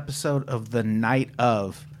pilot episode of The Night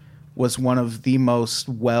Of was one of the most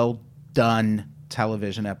well done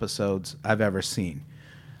television episodes I've ever seen.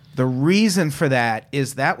 The reason for that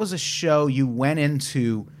is that was a show you went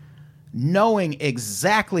into knowing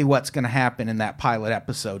exactly what's going to happen in that pilot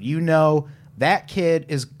episode. You know that kid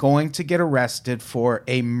is going to get arrested for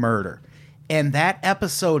a murder. And that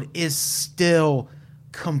episode is still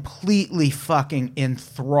completely fucking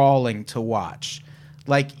enthralling to watch.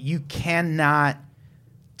 Like, you cannot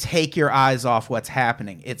take your eyes off what's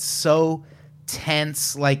happening. It's so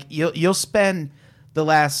tense. Like, you'll spend the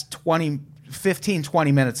last 15,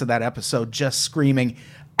 20 minutes of that episode just screaming,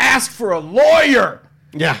 "Ask for a lawyer!"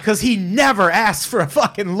 Yeah. Because he never asks for a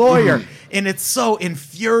fucking lawyer. And it's so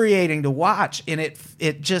infuriating to watch. And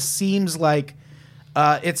it just seems like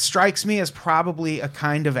it strikes me as probably a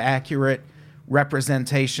kind of accurate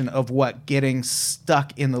representation of what getting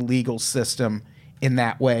stuck in the legal system in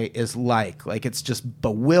that way is like. Like, it's just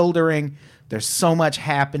bewildering. There's so much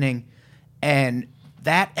happening. And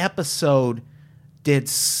that episode did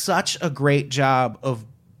such a great job of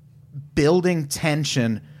building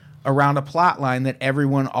tension around a plot line that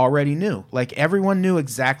everyone already knew. Like, everyone knew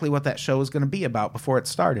exactly what that show was going to be about before it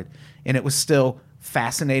started. And it was still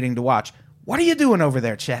fascinating to watch. What are you doing over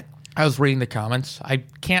there, Chet? I was reading the comments. I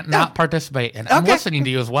can't not participate, and I'm Okay. listening to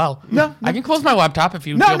you as well. No. I can close my laptop if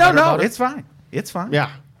you No, feel better no, about it. it's fine. It's fine. Yeah.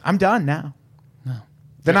 I'm done now. No.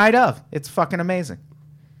 The Night Of. It's fucking amazing.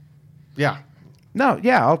 Yeah. No,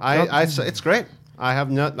 yeah. It's great. I have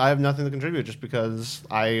nothing to contribute just because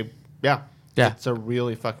Yeah. It's a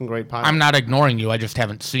really fucking great pilot. I'm not ignoring you. I just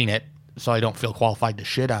haven't seen it, so I don't feel qualified to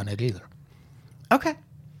shit on it either. Okay.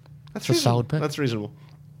 That's a solid pick. That's reasonable.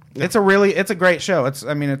 It's a great show.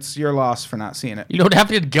 It's your loss for not seeing it. You don't have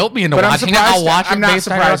to guilt me into But I'm watching it. I'll surprised. watch it I'm not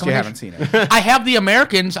based on your surprised you haven't recommendation. seen it. I have The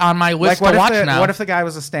Americans on my list Like, to watch now. what if the guy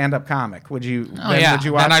was a stand-up comic? Would you? Oh, then yeah. Would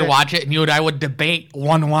you watch then I'd it? watch it, and I would debate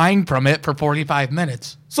one line from it for 45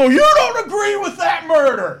 minutes. So you don't agree with that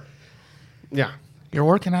murder? Yeah. You're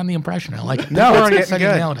working on the impression. I like it. No, People it's already getting said you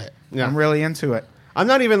good. nailed it. Yeah. I'm really into it. I'm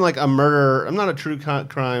not even like a murder. I'm not a true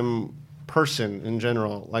crime person in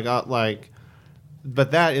general.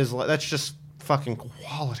 But that's just fucking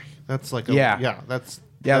quality. That's like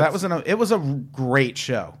It was a great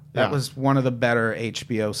show. That Yeah. was one of the better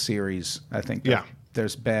HBO series I think Yeah.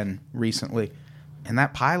 there's been recently. And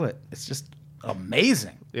that pilot, it's just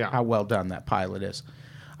amazing how well done that pilot is.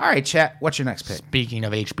 All right, chat. What's your next pick? Speaking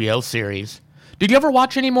of HBO series, did you ever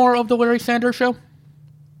watch any more of the Larry Sanders Show?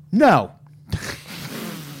 No.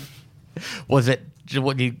 Was it?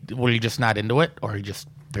 Were you just not into it, or are you just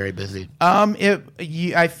very busy?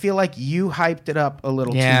 I feel like you hyped it up a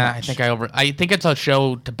little too Yeah, much. I think it's a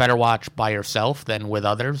show to better watch by yourself than with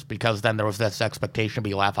others, because then there was this expectation to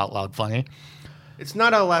be laugh out loud funny. It's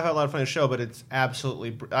not a laugh out loud funny show, but it's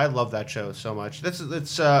absolutely. I love that show so much. It's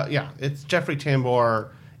Jeffrey Tambor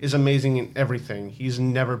is amazing in everything. He's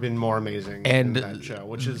never been more amazing in that show,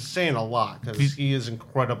 which is saying a lot because he is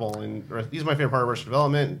incredible. And he's my favorite part of Arrested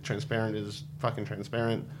Development. Transparent is fucking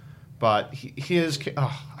transparent, but he is.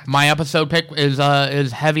 My episode pick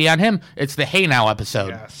is heavy on him. It's the Hey Now episode.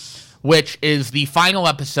 Yes. Which is the final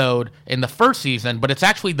episode in the first season, but it's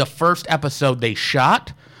actually the first episode they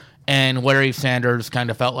shot. And Larry Sanders kind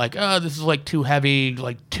of felt like, oh, this is like too heavy,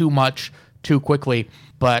 like too much, too quickly.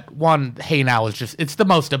 But Hey Now is just, it's the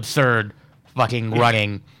most absurd fucking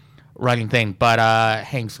running thing. But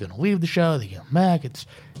Hank's going to leave the show, they get back. It's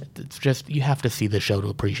just, you have to see the show to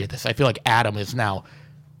appreciate this. I feel like Adam is now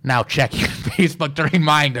checking Facebook during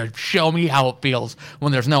mine to show me how it feels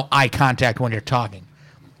when there's no eye contact when you're talking.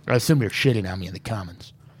 I assume you're shitting on me in the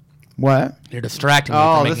comments. What? You're distracting me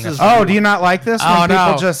Oh, from this making is- us. Oh, do you not like this when Oh,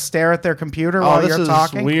 people no. just stare at their computer while this you're is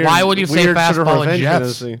talking? weird. Why would you say weird sort of fastball and revenge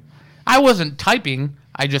Jets? fantasy. I wasn't typing.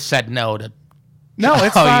 I just said no to. No,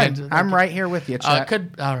 it's Oh, fine. yeah. I'm right here with you, chat.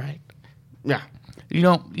 All right. Yeah. You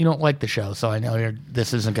don't like the show, so I know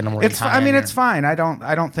this isn't going to work. It's fine. I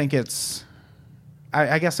don't think it's.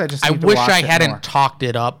 I guess I just. I need to wish watch I it hadn't more. talked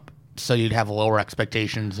it up so you'd have lower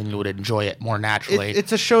expectations and you would enjoy it more naturally.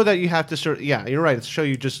 It's a show that you have to sort of, yeah, you're right. It's a show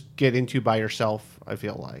you just get into by yourself, I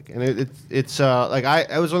feel like. And it's like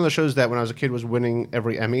I was one of the shows that when I was a kid was winning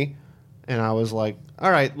every Emmy. And I was like, all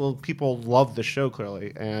right, well, people love the show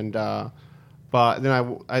clearly. And But then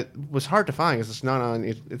I was hard to find because it's not on.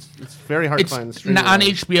 It's very hard to find. It's on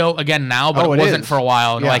HBO again now, but it wasn't for a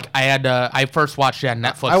while. And like I first watched it on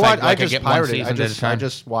Netflix. I just get pirated one it. season I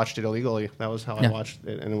just watched it illegally. That was how I watched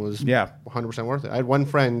it, and it was 100% worth it. I had one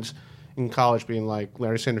friend in college being like,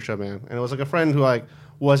 Larry Sanders Show, man, and it was like a friend who like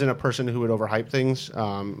wasn't a person who would overhype things.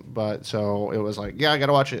 But so it was like, yeah, I got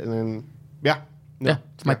to watch it, and then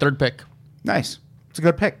it's my third pick. Nice. It's a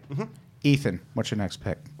good pick. Ethan, what's your next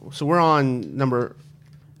pick? So we're on number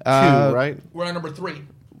 2, right? We're on number 3.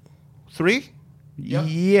 3? Yep.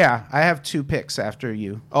 Yeah, I have 2 picks after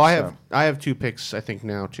you. Oh, I have 2 picks, I think,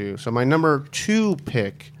 now, too. So my number 2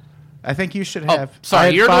 pick... I think you should have...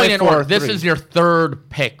 sorry, you're 5, doing it in 4, order. This 3. is your third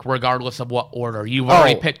pick, regardless of what order. You've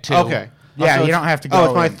already picked 2. Okay. Yeah, so you don't have to go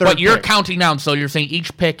it's my in. third But you're pick. counting down, so you're saying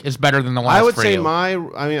each pick is better than the last I would for say you.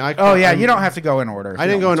 you don't have to go in order. I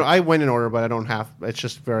didn't go in. I went in order, but I don't have. It's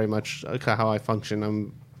just very much how I function.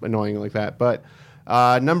 I'm annoying like that. But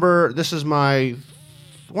this is my.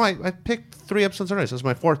 Well, I picked 3 episodes already. So this is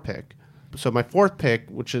my 4th pick. So my 4th pick,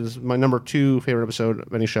 which is my number 2 favorite episode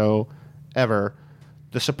of any show ever,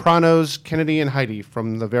 The Sopranos, Kennedy and Heidi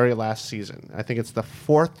from the very last season. I think it's the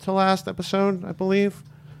 4th to last episode, I believe,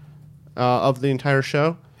 of the entire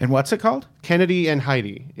show. And what's it called? Kennedy and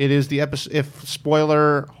Heidi. It is the episode.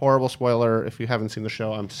 Horrible spoiler. If you haven't seen the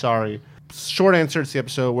show, I'm sorry. Short answer: it's the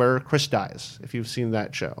episode where Chris dies. If you've seen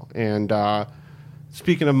that show. And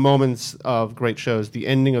speaking of moments of great shows, the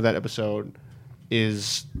ending of that episode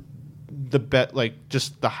is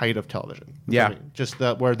just the height of television. Yeah. For me. Just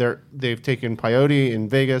where they've taken Peyote in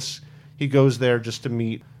Vegas. He goes there just to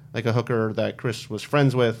meet like a hooker that Chris was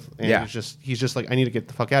friends with, and he's just like, I need to get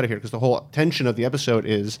the fuck out of here, because the whole tension of the episode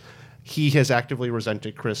is he has actively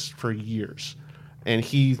resented Chris for years, and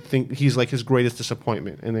he's like his greatest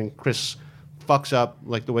disappointment, and then Chris fucks up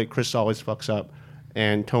like the way Chris always fucks up,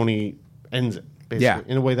 and Tony ends it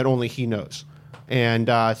basically in a way that only he knows, and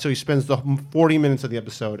so he spends the 40 minutes of the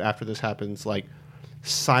episode after this happens like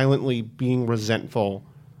silently being resentful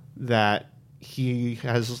that he's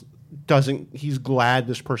glad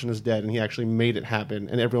this person is dead and he actually made it happen,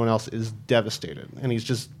 and everyone else is devastated, and he's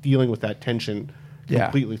just dealing with that tension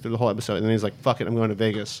completely through the whole episode. And then he's like, fuck it, I'm going to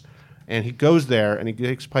Vegas, and he goes there and he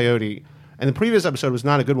takes Peyote. And the previous episode was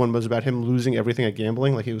not a good one, but it was about him losing everything at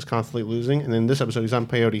gambling, like he was constantly losing. And then this episode he's on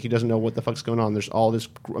Peyote, he doesn't know what the fuck's going on, there's all this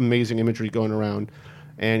amazing imagery going around,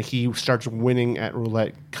 and he starts winning at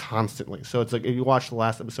roulette constantly. So it's like, if you watch the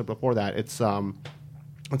last episode before that, it's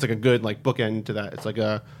like a good like bookend to that. It's like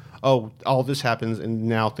all this happens, and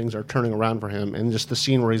now things are turning around for him. And just the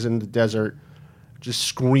scene where he's in the desert, just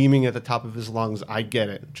screaming at the top of his lungs, I get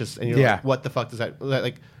it. And you're like, what the fuck does that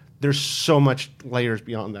like? There's so much layers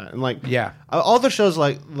beyond that. And like, all the shows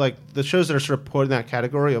like the shows that are sort of put in that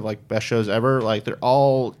category of like best shows ever, like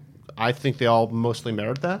I think they all mostly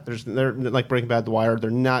merit that. They're like Breaking Bad, The Wire.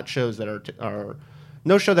 They're not shows that are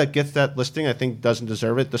no show that gets that listing, I think, doesn't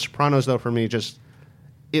deserve it. The Sopranos, though, for me,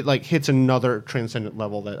 it like hits another transcendent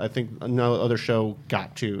level that I think no other show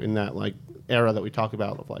got to in that like era that we talk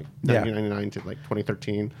about of like 1999 to like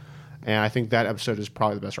 2013. And I think that episode is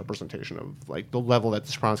probably the best representation of like the level that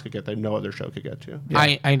The Sopranos could get that no other show could get to.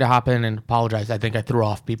 Yeah. I need to hop in and apologize. I think I threw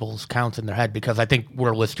off people's counts in their head, because I think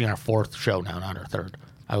we're listing our 4th show now, not our 3rd.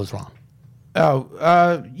 I was wrong.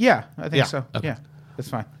 Oh, yeah, I think so. Okay. Yeah, that's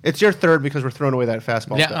fine. It's your 3rd because we're throwing away that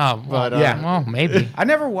fastball stuff. Well, maybe. I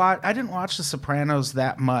didn't watch The Sopranos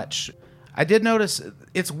that much. I did notice,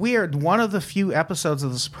 it's weird, one of the few episodes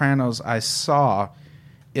of The Sopranos I saw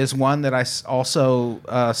is one that I also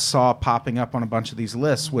saw popping up on a bunch of these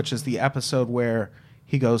lists, which is the episode where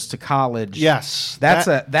he goes to college. Yes,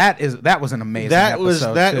 that was an amazing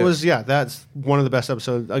episode. That's one of the best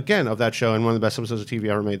episodes again of that show, and one of the best episodes of TV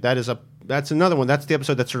ever made. That's another one. That's the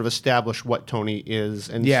episode that sort of established what Tony is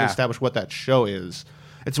and established what that show is.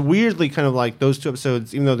 It's weirdly kind of like those 2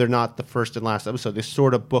 episodes, even though they're not the first and last episode, they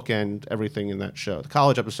sort of bookend everything in that show. The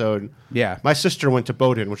college episode, my sister went to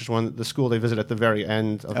Bowdoin, which is the school they visit at the very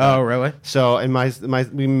end of that. Really? So, and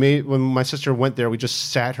when my sister went there, we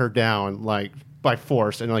just sat her down like by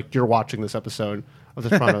force, and like, you're watching this episode of The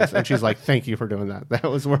Sopranos, and she's like, thank you for doing that. That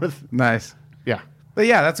was worth. Nice. Yeah. But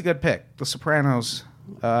yeah, that's a good pick. The Sopranos,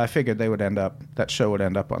 I figured that show would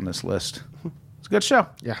end up on this list. It's a good show.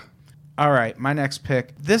 Yeah. All right, my next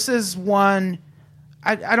pick. This is one,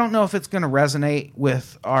 I don't know if it's going to resonate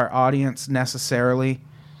with our audience necessarily.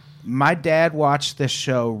 My dad watched this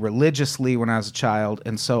show religiously when I was a child,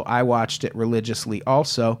 and so I watched it religiously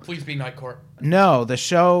also. Please be Night Court. No, the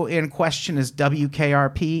show in question is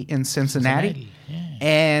WKRP in Cincinnati. Yeah.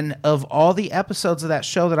 And of all the episodes of that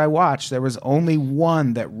show that I watched, there was only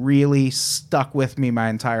one that really stuck with me my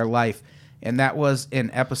entire life, and that was an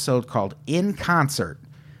episode called In Concert,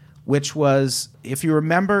 which was, if you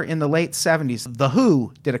remember, in the late 70s, The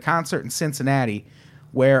Who did a concert in Cincinnati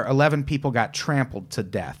where 11 people got trampled to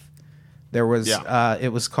death. There was,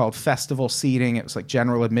 it was called festival seating. It was like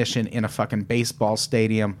general admission in a fucking baseball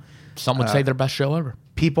stadium. Some would say their best show ever.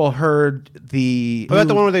 People heard the... What about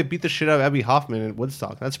the one where they beat the shit out of Abby Hoffman in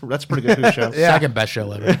Woodstock? That's a pretty good Who show. Second best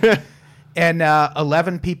show ever. And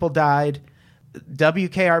 11 people died.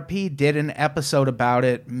 WKRP did an episode about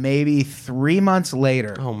it maybe 3 months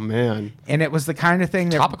later. Oh, man. And it was the kind of thing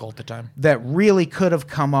that, Topical at the time. that really could have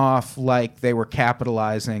come off like they were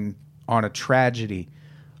capitalizing on a tragedy.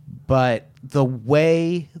 But the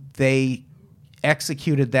way they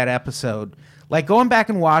executed that episode, like going back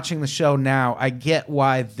and watching the show now, I get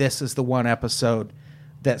why this is the one episode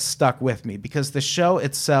that stuck with me, because the show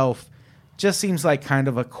itself just seems like kind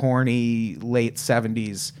of a corny late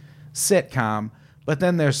 70s sitcom. But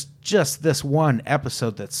then there's just this one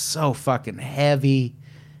episode that's so fucking heavy.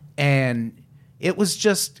 And it was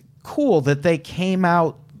just cool that they came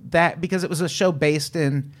out that, because it was a show based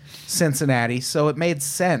in Cincinnati. So it made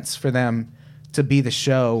sense for them to be the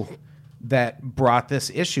show that brought this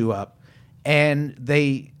issue up. And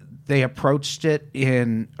they approached it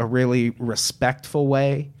in a really respectful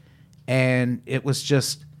way. And it was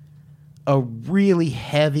just a really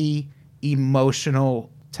heavy,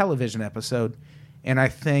 emotional television episode. And I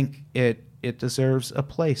think it deserves a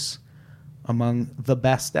place among the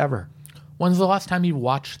best ever. When's the last time you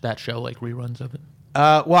watched that show, like reruns of it?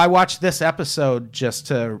 Well, I watched this episode just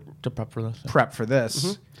to prep for this. prep for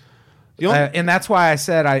this. Mm-hmm. And that's why I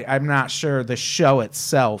said I'm not sure the show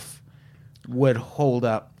itself would hold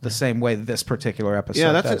up the same way that this particular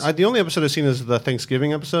episode does. The only episode I've seen is the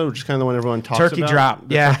Thanksgiving episode, which is kind of the one everyone talks Turkey about. Drop,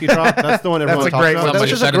 The yeah. Turkey Drop. That's the one everyone That's a talks great about. one. That's Somebody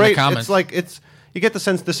just said a in the great. comments. It's like you get the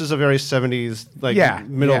sense this is a very 70s middle of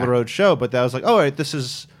yeah. the road show, but that was like, oh, right, this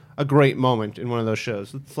is a great moment in one of those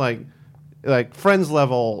shows. It's like Friends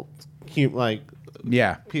level,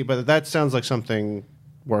 Yeah. but that sounds like something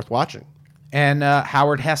worth watching. And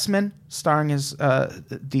Howard Hessman, starring as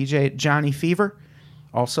DJ Johnny Fever,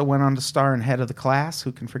 also went on to star in Head of the Class.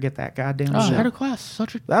 Who can forget that goddamn Oh, show? Head of Class.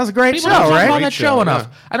 That was a great People show, don't talk right? about Great that show, show enough.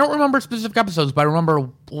 yeah. I don't remember specific episodes, but I remember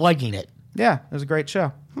liking it. Yeah, it was a great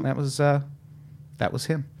show. That was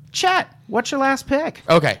him. Chet, what's your last pick?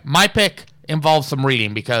 Okay, my pick involves some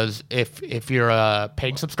reading, because if you're a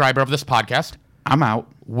paid subscriber of this podcast, I'm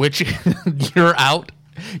out. which you're out,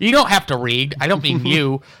 you don't have to read. I don't mean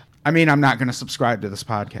you. I mean, I'm not going to subscribe to this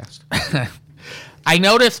podcast. I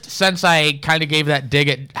noticed, since I kind of gave that dig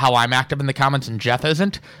at how I'm active in the comments and Jeff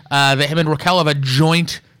isn't, that him and Raquel have a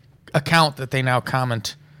joint account that they now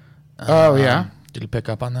comment. Oh, yeah? Did you pick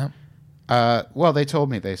up on that? Well, they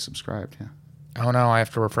told me they subscribed, yeah. Oh, no, I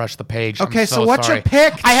have to refresh the page. Okay, I'm so what's sorry. your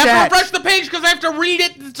pick, I have Chet? to refresh the page because I have to read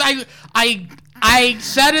it. I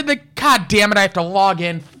said in the... God damn it, I have to log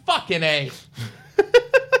in. Fucking A.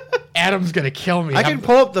 Adam's going to kill me. I can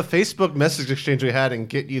pull up the Facebook message exchange we had and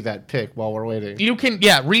get you that pick while we're waiting. You can,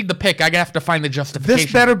 read the pick. I have to find the justification.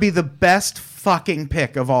 This better be the best fucking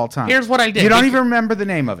pick of all time. Here's what I did. You don't even remember the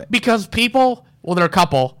name of it. Because people, well, there are a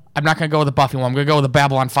couple. I'm not going to go with the Buffy one. I'm going to go with the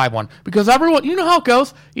Babylon 5 one. Because everyone, you know how it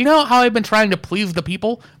goes. You know how I've been trying to please the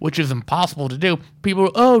people, which is impossible to do.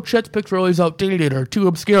 People, oh, Chet's picks are always outdated or too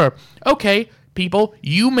obscure. Okay, people,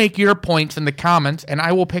 you make your points in the comments, and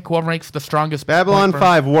I will pick whoever makes the strongest Babylon point for-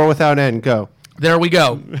 5, War Without End, go. There we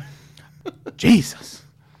go. Jesus.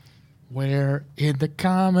 Where in the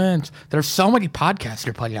comments? There's so many podcasts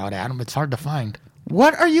you're putting out, Adam. It's hard to find.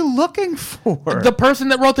 What are you looking for? The person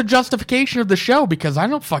that wrote the justification of the show, because I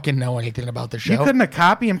don't fucking know anything about the show. You couldn't have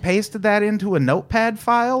copy and pasted that into a notepad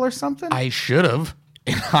file or something? I should have.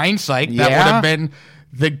 In hindsight, that would Yeah. have been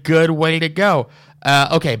the good way to go.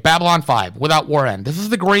 Okay, Babylon 5, Without War End. This is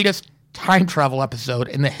the greatest time travel episode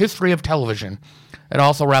in the history of television. It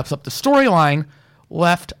also wraps up the storyline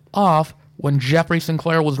left off when Jeffrey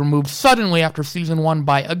Sinclair was removed suddenly after season 1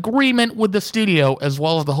 by agreement with the studio, as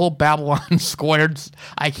well as the whole Babylon Squared.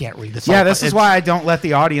 I can't read this. Yeah, all, this but is why I don't let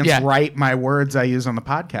the audience Yeah. write my words I use on the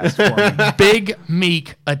podcast for me. Big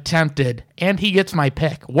Meek attempted, and he gets my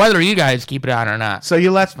pick, whether you guys keep it on or not. So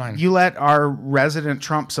you fine. let our resident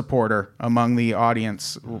Trump supporter among the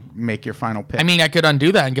audience make your final pick. I mean, I could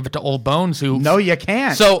undo that and give it to Old Bones, who... no, you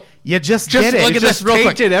can't. So, you just Just did it. look at just this real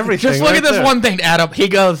quick. painted everything Just look right at this there. one thing, Adam. He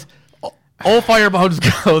goes, Old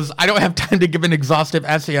Firebones goes, I don't have time to give an exhaustive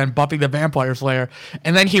essay on Buffy the Vampire Slayer.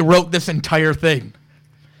 And then he wrote this entire thing,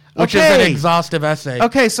 which is an Okay. exhaustive essay.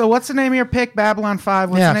 Okay, so what's the name of your pick? Babylon 5.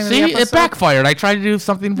 What's the Yeah, name see, of the it episode? backfired. I tried to do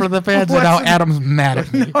something for the fans, and What's now the- Adam's mad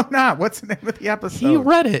at me. No, not. What's the name of the episode? He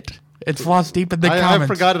read it. It's lost deep in the I comments.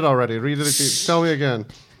 forgot it already. Read it again. Tell me again.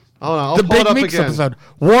 Hold on. I'll The pull it Big up Meeks again. episode.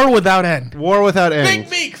 War Without End. War Without End. Big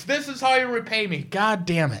Meeks, this is how you repay me. God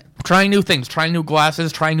damn it. Trying new things, trying new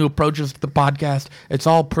glasses, trying new approaches to the podcast. It's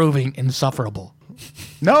all proving insufferable.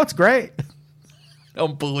 No, it's great. I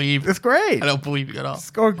don't believe. It's great. I don't believe you at all.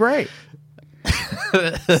 It's going great.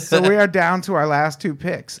 So we are down to our last 2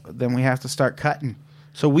 picks. Then we have to start cutting.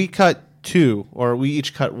 So we cut 2, or we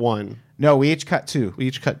each cut 1. No, we each cut 2. We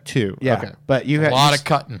each cut 2. Yeah, Okay. but you A had lot of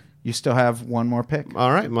cutting. You still have one more pick.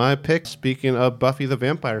 All right, my pick. Speaking of Buffy the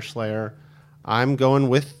Vampire Slayer, I'm going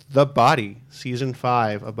with The Body, season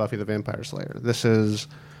 5 of Buffy the Vampire Slayer. This is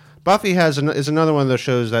Buffy is another one of those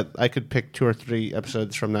shows that I could pick 2 or 3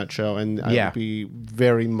 episodes from that show, and I would be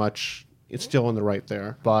very much. It's still in the right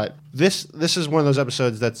there. But this is one of those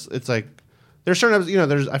episodes it's like there's certain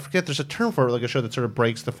there's a term for it, like a show that sort of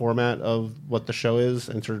breaks the format of what the show is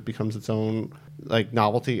and sort of becomes its own like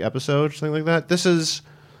novelty episode, something like that. This is.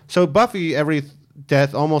 So Buffy,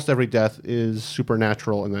 almost every death is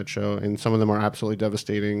supernatural in that show, and some of them are absolutely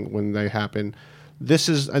devastating when they happen.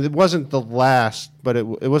 It wasn't the last, but it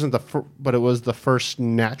wasn't but it was the first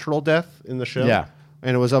natural death in the show. Yeah,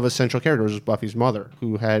 and it was of a central character. It was Buffy's mother,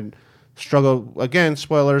 who had struggled. Again,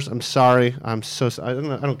 spoilers. I'm sorry. I'm so. I don't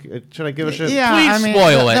know. Should I give a shit? Yeah, Please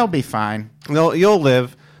spoil it. They'll be fine. No, you'll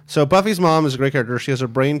live. So Buffy's mom is a great character. She has a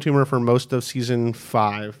brain tumor for most of season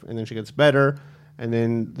 5, and then she gets better. And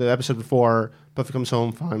then the episode before, Buffy comes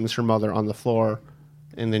home, finds her mother on the floor,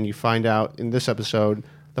 and then you find out in this episode,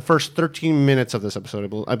 the first 13 minutes of this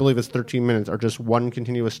episode, I believe it's 13 minutes, are just one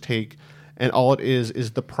continuous take, and all it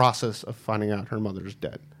is the process of finding out her mother's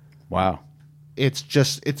dead. Wow.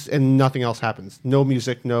 And nothing else happens. No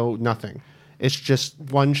music, no nothing. It's just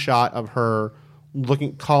one shot of her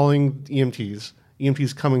calling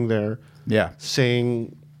EMTs coming there,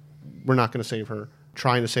 saying, we're not going to save her.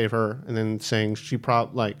 Trying to save her, and then saying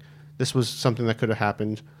this was something that could have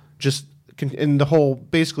happened. In the whole,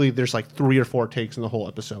 basically, there's like 3 or 4 takes in the whole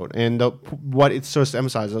episode, and what it's supposed to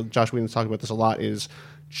emphasize, Josh Whedon's talking about this a lot, is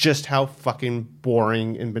just how fucking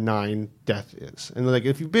boring and benign death is. And like,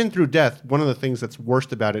 if you've been through death, one of the things that's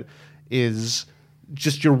worst about it is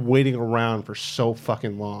just you're waiting around for so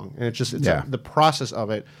fucking long, and it's the process of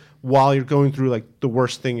it while you're going through like the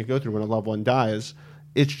worst thing you go through when a loved one dies.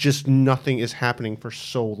 It's just nothing is happening for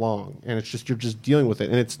so long, and it's just you're just dealing with it,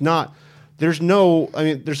 and it's not. There's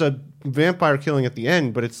there's a vampire killing at the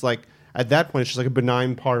end, but it's like at that point it's just like a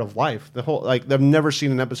benign part of life. The whole I've never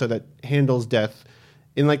seen an episode that handles death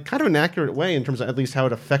in like kind of an accurate way in terms of at least how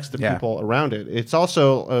it affects the people around it. It's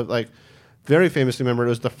also very famously remembered, it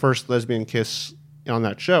was the first lesbian kiss on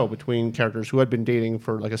that show between characters who had been dating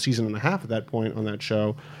for like a season and a half at that point on that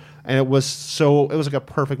show. And it was like a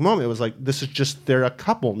perfect moment. It was like, this is just, they're a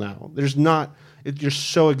couple now. You're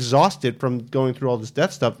so exhausted from going through all this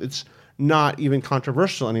death stuff. It's not even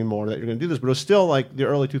controversial anymore that you're going to do this. But it was still like the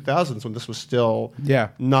early 2000s when this was still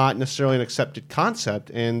not necessarily an accepted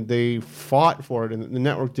concept. And they fought for it. And the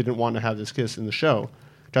network didn't want to have this kiss in the show.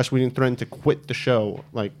 Josh Whedon threatened to quit the show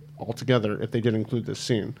like altogether if they did include this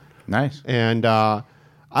scene. Nice. And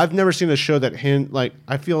I've never seen a show that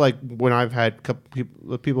I feel like when I've had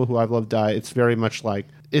people who I've loved die, it's very much like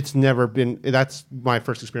it's never been. That's my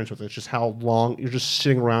first experience with it. It's just how long you're just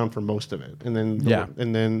sitting around for most of it, and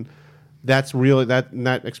then that's really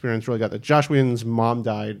that experience really got that. Josh Whedon's mom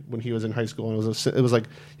died when he was in high school, and it was like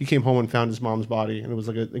he came home and found his mom's body, and it was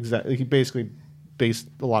like he basically based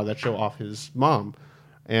a lot of that show off his mom,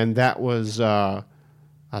 and that was I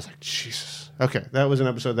was like, Jesus, okay, that was an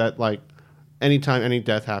episode that like. Anytime any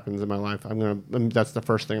death happens in my life, that's the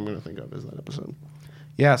first thing I'm gonna think of is that episode.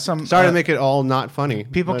 Yeah, sorry to make it all not funny.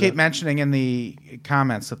 People keep mentioning in the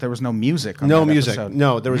comments that there was no music. On no that music. Episode.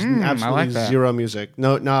 No, there was absolutely like zero music.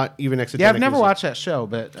 No, not even exegetical. Yeah, I've never music. watched that show,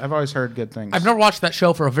 but I've always heard good things. I've never watched that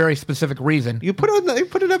show for a very specific reason. You put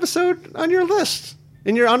an episode on your list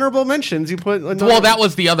in your honorable mentions. You put that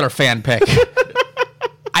was the other fan pick.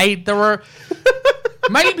 There were.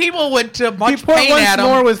 Many people went to much pain at him.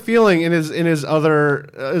 More with feeling in his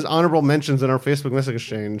honorable mentions in our Facebook message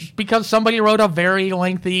exchange because somebody wrote a very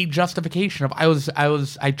lengthy justification of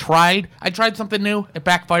I tried something new, it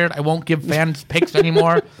backfired. I won't give fans picks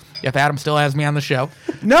anymore if Adam still has me on the show.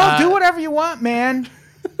 No, do whatever you want, man.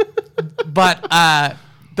 But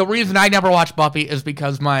the reason I never watched Buffy is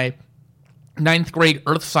because my 9th grade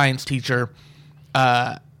earth science teacher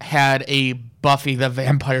had a Buffy the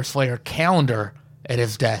Vampire Slayer calendar at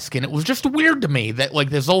his desk, and it was just weird to me that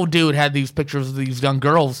like this old dude had these pictures of these young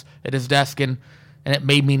girls at his desk, and it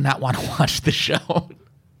made me not want to watch the show.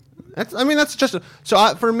 That's just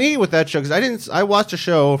for me with that show, because I watched a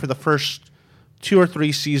show for the first 2 or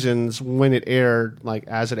 3 seasons when it aired, like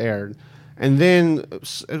as it aired. And then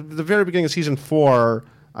at the very beginning of season 4,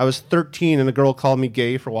 I was 13 and a girl called me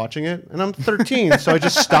gay for watching it. And I'm 13, so I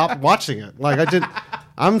just stopped watching it.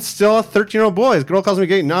 I'm still a 13-year-old boy. This girl calls me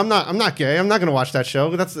gay. No, I'm not gay. I'm not going to watch that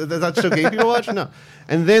show. That's show gay people watch? No.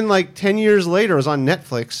 And then 10 years later, it was on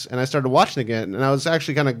Netflix, and I started watching it again. And I was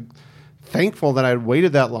actually kind of thankful that I had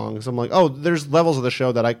waited that long, because I'm like, oh, there's levels of the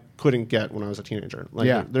show that I couldn't get when I was a teenager.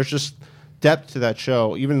 There's just depth to that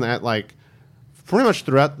show, even at pretty much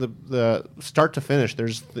throughout the start to finish.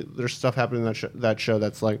 There's stuff happening in that show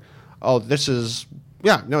that's like, oh, this is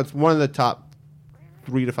it's one of the top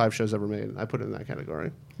 3 to 5 shows ever made. I put it in that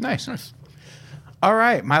category. Nice. All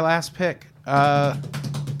right, my last pick. I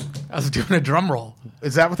was doing a drum roll.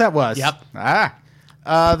 Is that what that was? Yep.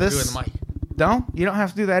 This. Doing the mic. You don't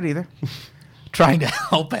have to do that either. Trying to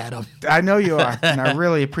help Adam. I know you are, and I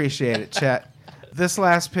really appreciate it, Chet. This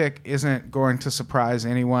last pick isn't going to surprise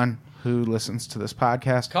anyone who listens to this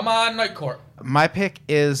podcast. Come on, Night Court. My pick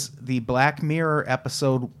is the Black Mirror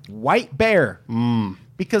episode White Bear.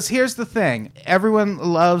 Because here's the thing. Everyone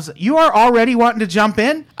loves... You are already wanting to jump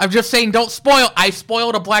in? I'm just saying, don't spoil. I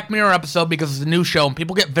spoiled a Black Mirror episode because it's a new show, and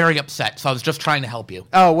people get very upset, so I was just trying to help you.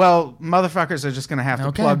 Oh, well, motherfuckers are just going to have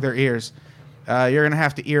to plug their ears. You're going to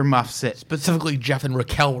have to earmuffs it. Specifically, Jeff and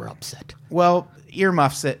Raquel were upset. Well,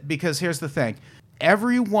 earmuffs it, because here's the thing.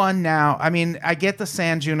 Everyone now, I get the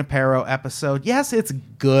San Junipero episode. Yes, it's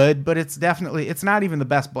good, but it's not even the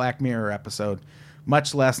best Black Mirror episode,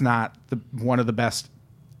 much less not one of the best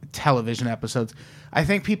television episodes. I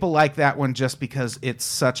think people like that one just because it's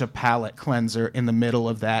such a palate cleanser in the middle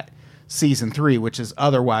of that season 3, which is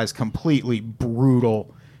otherwise completely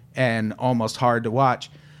brutal and almost hard to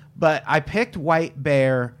watch. But I picked White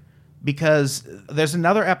Bear because there's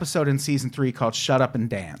another episode in season 3 called Shut Up and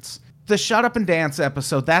Dance. The Shut Up and Dance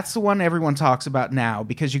episode, that's the one everyone talks about now,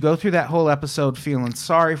 because you go through that whole episode feeling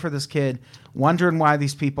sorry for this kid, wondering why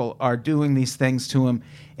these people are doing these things to him.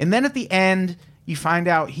 And then at the end, you find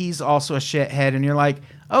out he's also a shithead, and you're like,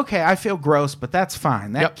 okay, I feel gross, but that's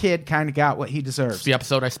fine. That kid kind of got what he deserves. It's the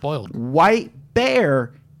episode I spoiled. White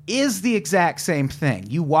Bear is the exact same thing.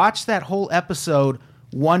 You watch that whole episode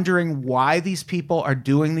wondering why these people are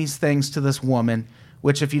doing these things to this woman,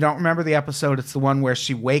 which, if you don't remember the episode, it's the one where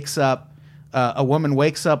she wakes up, a woman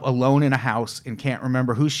wakes up alone in a house and can't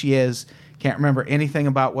remember who she is, can't remember anything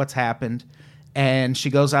about what's happened, and she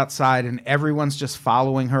goes outside and everyone's just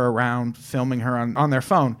following her around, filming her on their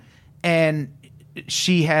phone, and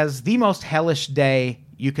she has the most hellish day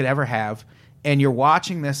you could ever have, and you're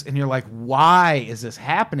watching this and you're like, why is this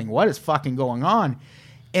happening? What is fucking going on?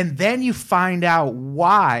 And then you find out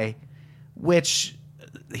why, which,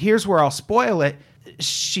 here's where I'll spoil it.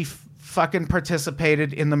 She fucking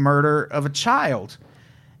participated in the murder of a child.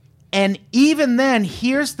 And even then,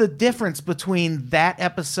 here's the difference between that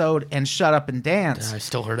episode and Shut Up and Dance. I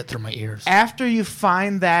still heard it through my ears. After you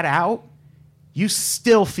find that out, you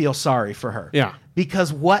still feel sorry for her. Yeah.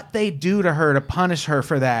 Because what they do to her to punish her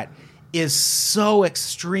for that is so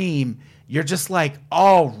extreme. You're just like,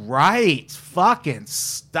 all right, fucking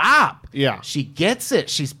stop. Yeah. She gets it.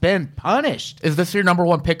 She's been punished. Is this your number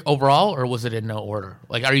 1 pick overall, or was it in no order?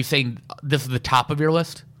 Are you saying this is the top of your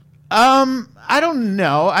list? I don't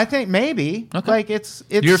know. I think maybe. Okay. It's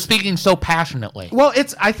You're speaking so passionately. Well,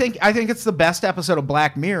 I think it's the best episode of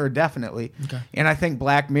Black Mirror, definitely. Okay. And I think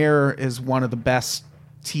Black Mirror is one of the best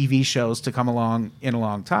TV shows to come along in a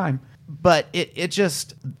long time. But it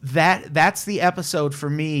just that's the episode for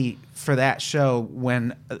me for that show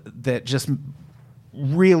when that just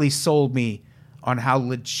really sold me on how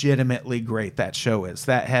legitimately great that show is.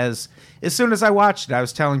 That has, as soon as I watched it, I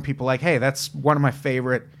was telling people like, hey, that's one of my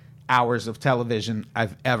favorite hours of television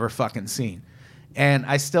I've ever fucking seen. And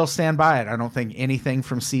I still stand by it. I don't think anything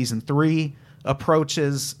from season 3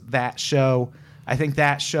 approaches that show. I think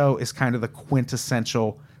that show is kind of the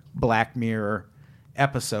quintessential Black Mirror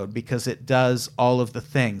episode because it does all of the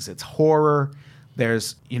things. It's horror.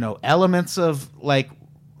 There's, elements of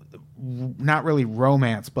not really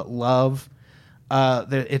romance, but love.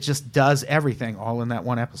 It just does everything all in that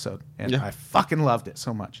one episode. And I fucking loved it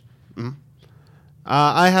so much. Mm-hmm.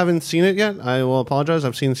 I haven't seen it yet. I will apologize.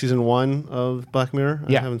 I've seen season 1 of Black Mirror.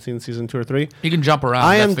 I haven't seen season 2 or 3. You can jump around.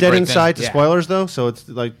 I am dead inside to spoilers though, so it's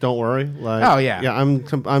don't worry. Yeah,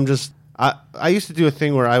 I'm just. I used to do a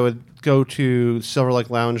thing where I would go to Silver Lake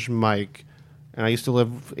Lounge Mike, and I used to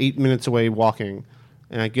live 8 minutes away walking,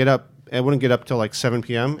 and I wouldn't get up till 7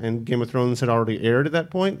 p.m. and Game of Thrones had already aired at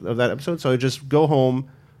that point of that episode, so I'd just go home,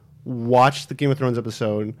 watch the Game of Thrones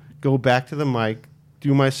episode, go back to the mic,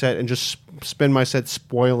 do my set and just spend my set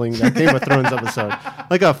spoiling that Game of Thrones episode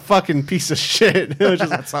like a fucking piece of shit. It was just,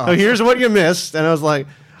 That's so awesome. here's what you missed, and I was like,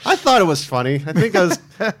 I thought it was funny. I think I was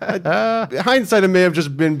hindsight. I may have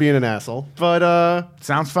just been being an asshole, but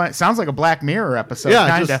Sounds fun. Sounds like a Black Mirror episode.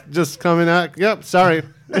 yeah, Kinda. just coming out. Yep, sorry.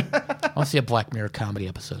 I'll see a Black Mirror comedy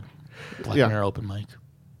episode. Black Yeah. Mirror open mic.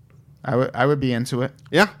 I would be into it.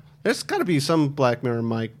 Yeah, there's got to be some Black Mirror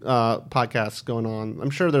mic podcasts going on. I'm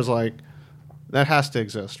sure there's like that has to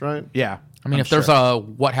exist, right? Yeah. I mean, I'm if there's sure. a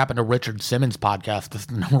What Happened to Richard Simmons podcast, it's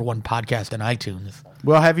the #1 podcast in iTunes.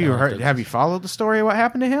 Well, have you Yeah, heard? it's- Have you followed the story of what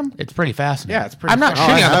happened to him? It's pretty fascinating. Yeah, it's pretty I'm not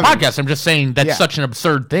fascinating. shitting Oh, on I the haven't. podcast. I'm just saying that's Yeah. such an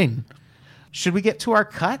absurd thing. Should we get to our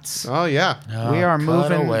cuts? Oh yeah. We are cut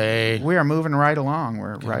moving. away. We are moving right along.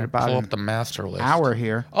 We're right about Pull an up the master list. hour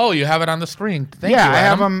here. Oh, you have it on the screen. Thank yeah, you, I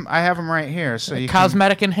have Adam. them. I have them right here, so you can,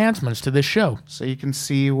 Cosmetic enhancements to this show. so you can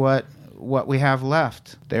see what we have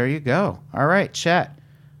left. There you go. All right, Chet.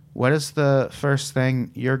 What is the first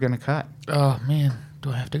thing you're gonna cut? Oh man, do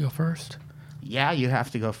I have to go first? Yeah, you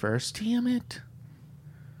have to go first. Damn it.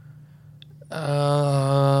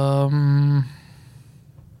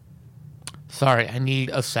 Sorry, I need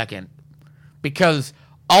a second. Because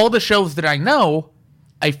all the shows that I know,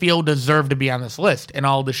 I feel deserve to be on this list. And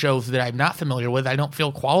all the shows that I'm not familiar with, I don't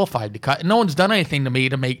feel qualified to cut. And no one's done anything to me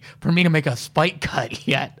for me to make a spike cut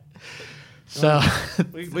yet. So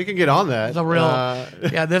We can get on that. there's a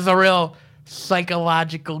real there's a real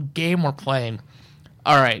psychological game we're playing.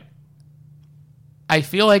 All right. I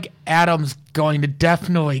feel like Adam's going to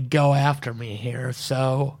definitely go after me here,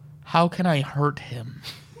 so how can I hurt him?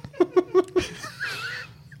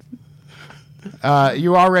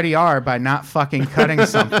 You already are by not fucking cutting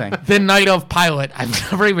something. The Night of Pilot. I've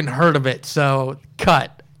never even heard of it, so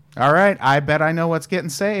cut. All right, I bet I know what's getting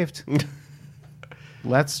saved.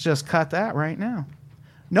 Let's just cut that right now.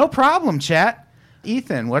 No problem, chat.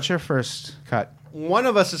 Ethan, what's your first cut? One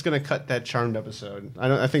of us is going to cut that Charmed episode.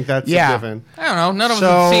 I think that's Yeah. a given. I don't know. None of us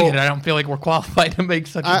So- have seen it. I don't feel like we're qualified to make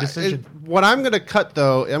such a decision. What I'm going to cut,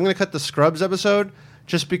 though, I'm going to cut the Scrubs episode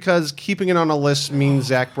just because keeping it on a list means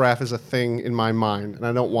Zach Braff is a thing in my mind, and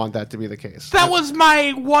I don't want that to be the case. That was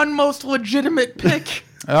my one most legitimate pick.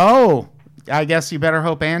 Oh, I guess you better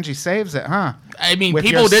hope Angie saves it, huh? I mean, With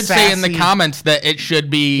people your did say in the sassy- comments that it should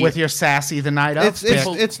be. With your sassy the night of.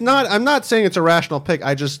 It's not. I'm not saying it's a rational pick.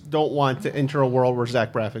 I just don't want to enter a world where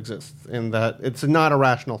Zach Braff exists, and that it's not a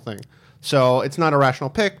rational thing. So it's not a rational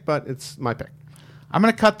pick, but it's my pick. I'm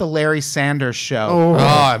going to cut the Larry Sanders Show.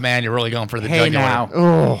 Oh man, you're really going for the Hey jugular. now.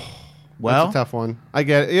 Oh, Well, that's a tough one. I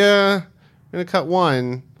get it. Yeah, I'm gonna cut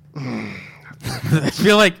one. I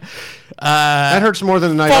feel like That hurts more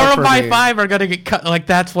than the night 4 out of for my me. 5 are gonna get cut. Like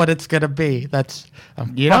that's what it's gonna be. That's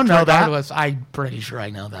You don't know that. regardless. I'm pretty sure I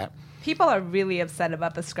know that. People are really upset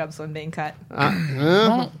about the Scrubs one being cut.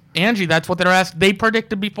 Well, Angie, that's what they're asking. They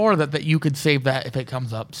predicted before that you could save that if it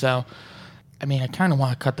comes up. So, I mean, I kind of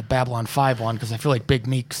want to cut the Babylon 5 one because I feel like Big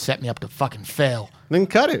Meek set me up to fucking fail. Then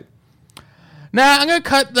cut it. Nah, I'm gonna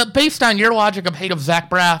cut based on your logic of hate of Zach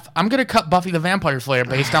Braff. I'm gonna cut Buffy the Vampire Slayer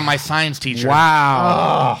based on my science teacher.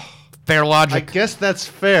 wow. Fair I logic. guess that's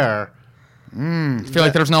fair. I feel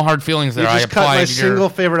like there's no hard feelings You there. I just cut my applied your. single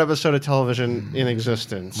favorite episode of television in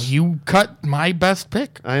existence. You cut my best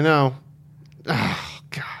pick. I know. Oh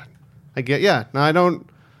God. I get. Yeah. No, I don't.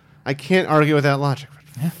 I can't argue with that logic.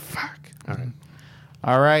 Fuck. All right.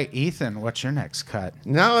 All right, Ethan, what's your next cut?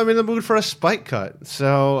 Now I'm in the mood for a spike cut.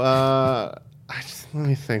 So let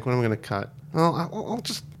me think. What am I going to cut? Well, I'll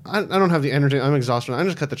just. I don't have the energy. I'm exhausted. I'm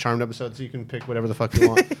just cut the Charmed episode, so you can pick whatever the fuck you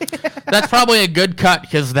want. That's probably a good cut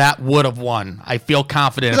because that would have won. I feel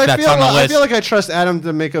confident if I that's feel, on the I list. feel like I trust Adam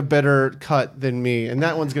to make a better cut than me, and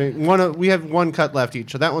that one's going. We have one cut left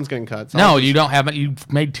each, so that one's getting cut. So No, you don't have it.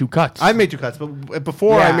 You've made 2 cuts. I made 2 cuts, but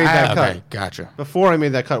before Yeah, I made that cut, Okay, gotcha. before I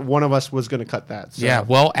made that cut, one of us was going to cut that. So. Yeah,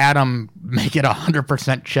 well, Adam, make it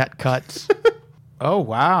 100% Chet cuts. Oh,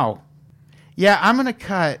 wow. Yeah, I'm going to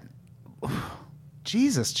cut.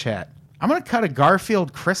 Jesus, Chet. I'm going to cut a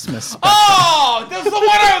Garfield Christmas special. Oh, this is the one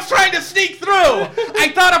I was trying to sneak through.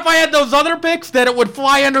 I thought if I had those other picks that it would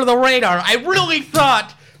fly under the radar. I really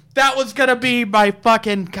thought that was going to be my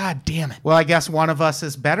fucking... God damn it. Well, I guess one of us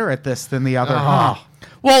is better at this than the other, huh?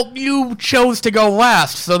 Well, you chose to go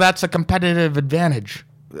last, so that's a competitive advantage.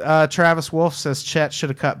 Travis Wolf says Chet should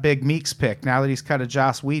have cut Big Meek's pick. Now that he's cut a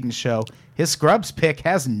Joss Whedon show, his Scrubs pick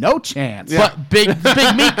has no chance. But Big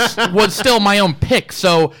Meeks was still my own pick,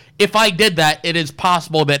 so if I did that, it is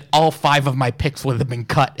possible that all 5 of my picks would have been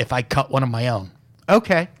cut if I cut one of my own.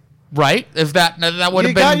 Okay. Right? Is that would have been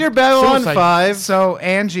You got your Babylon suicide. 5. So,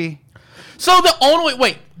 Angie. So the only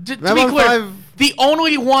to be Babylon clear, 5 the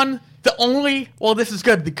only one This is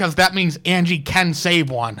good because that means Angie can save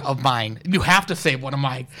one of mine. You have to save one of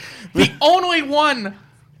mine. The only one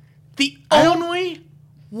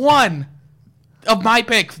of my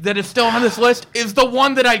picks that is still on this list is the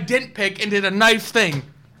one that I didn't pick and did a nice thing.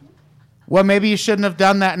 Well, maybe you shouldn't have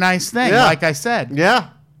done that nice thing, Yeah. like I said. Yeah.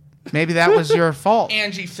 Maybe that was your fault.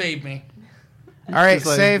 Angie saved me. All right, It's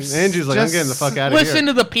like, save. Angie's like, I'm getting the fuck out of here. Listen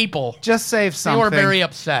to the people. Just save They something. were very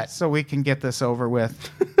upset. so we can get this over with.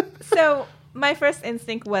 So my first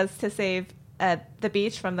instinct was to save The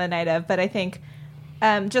Beach from the night of, but I think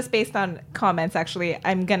just based on comments, actually,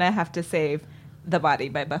 I'm going to have to save The Body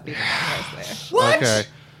by Buffy the Vampire Slayer. What? Okay.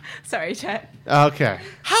 Sorry, Chet. Okay.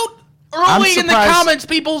 How early in the surprised- comments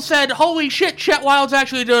people said, "Holy shit, Chet Wild's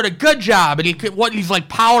actually doing a good job," and he's like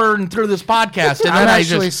powering through this podcast, and I'm then I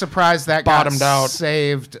actually just surprised that got bottomed out.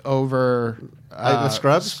 saved over The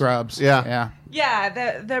Scrubs? Scrubs. Yeah. Yeah.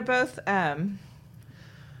 Yeah, they're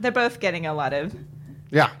both getting a lot of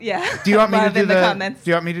Yeah. Do you want me to love do in the comments.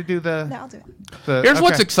 Do you want me to do the? No, I'll do it. Here's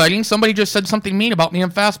what's okay. exciting. Somebody just said something mean about me in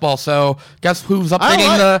fastball, so guess who's I updating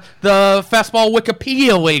like- the fastball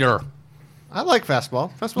Wikipedia later? I like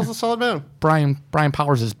fastball. Fastball's a solid man. Brian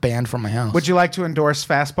Powers is banned from my house. Would you like to endorse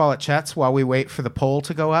fastball at Chet's while we wait for the poll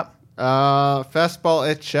to go up? Fastball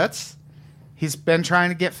at Chet's. He's been trying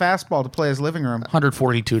to get fastball to play his living room.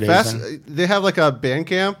 142 days Fast. in. They have like a band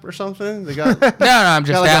camp or something. They got. No, I'm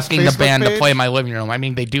just Got, like, a asking the Facebook band to page? play in my living room. I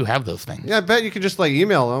mean, they do have those things. Yeah, I bet you could just like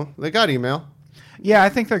email them. They got email. Yeah, I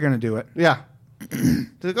think they're going to do it. Yeah.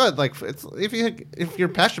 They're good. Like it's if you're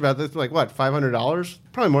passionate about this, like what, $500?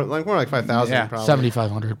 Probably more like 5,000. Yeah. Probably.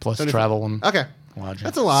 7,500 plus travel and Okay. lodging.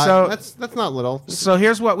 That's a lot. So- that's not little. So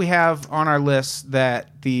here's what we have on our list that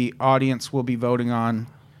the audience will be voting on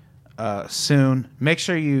soon. Make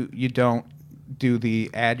sure you don't do the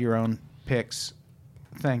add your own picks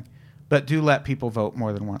thing, but do let people vote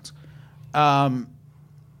more than once.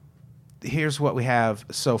 Here's what we have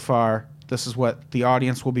so far. This is what the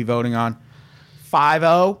audience will be voting on.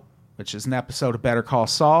 5-0, which is an episode of Better Call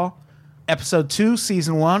Saul. Episode 2,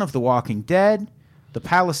 Season 1 of The Walking Dead. The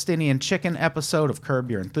Palestinian Chicken episode of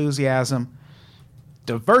Curb Your Enthusiasm.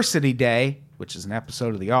 Diversity Day, which is an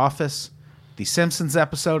episode of The Office. The Simpsons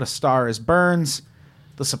episode, A Star is Burns.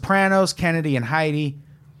 The Sopranos, Kennedy and Heidi.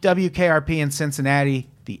 WKRP in Cincinnati,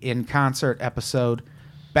 the In Concert episode.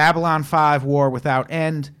 Babylon 5, War Without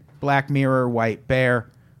End. Black Mirror, White Bear.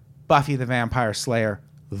 Buffy the Vampire Slayer,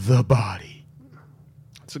 The Body.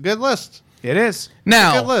 It's a good list. It is. Good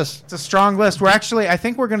Now, list. It's a strong list. I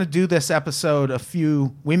think we're going to do this episode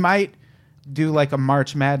we might do like a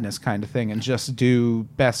March Madness kind of thing and just do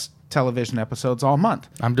best television episodes all month.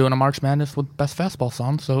 I'm doing a March Madness with best fastball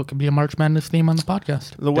song, so it could be a March Madness theme on the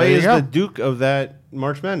podcast. The way you is go. the Duke of that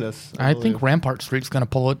March Madness. I believe. think Rampart Street's going to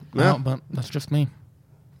pull it Yeah. out, but that's just me.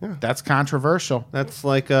 That's controversial. That's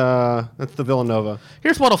like that's the Villanova.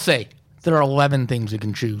 Here's what I'll say. There are 11 things you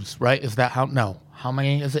can choose, right? Is that how? No. How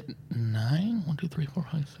many? Is it 9? 1, 2, 3, 4,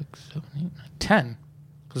 5, 6, 7, 8, 9, 10.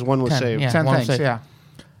 Because one was 10, saved. yeah. 10 one things, sec. yeah.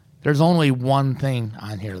 There's only one thing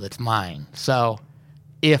on here that's mine. So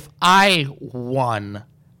if I won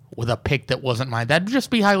with a pick that wasn't mine, that'd just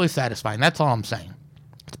be highly satisfying. That's all I'm saying.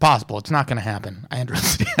 It's possible. It's not going to happen. I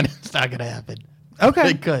understand it's not going to happen. Okay.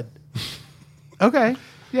 It could. Okay.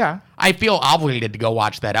 Yeah. I feel obligated to go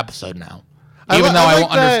watch that episode now. I Even li- though I I like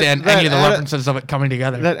won't that- understand that any of the Adam- references of it coming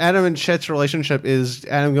together. That Adam and Chet's relationship is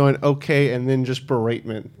Adam going okay and then just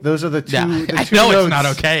beratement. Those are the two. yeah, The I two know notes, it's not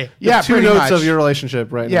okay. The Yeah, two pretty notes much. of your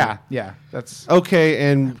relationship right Yeah. now. Yeah. That's Okay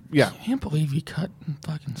and yeah. I can't believe you cut in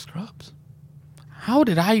fucking Scrubs. How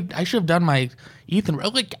did I should have done my Ethan.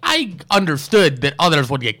 Like, I understood that others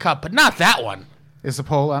would get cut, but not that one. is the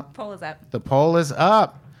poll up. Poll is up. The poll is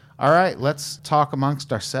up. All right, let's talk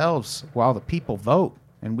amongst ourselves while the people vote,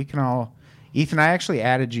 and we can all. Ethan, I actually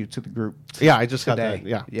added you to the group. Yeah, I just got today. that.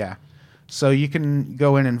 Yeah. Yeah. So you can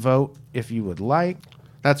go in and vote if you would like.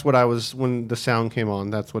 That's what I was when the sound came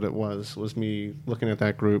on. That's what it was me looking at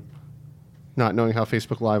that group, not knowing how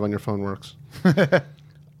Facebook Live on your phone works.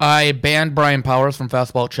 I banned Brian Powers from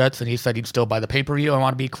Fastball Chets, and he said he'd still buy the pay-per-view. I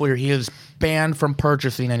want to be clear, he is banned from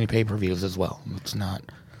purchasing any pay-per-views as well. It's not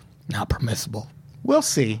permissible. We'll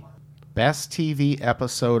see. Best TV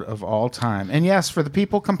episode of all time. And yes, for the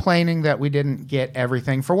people complaining that we didn't get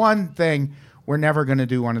everything, for one thing, we're never going to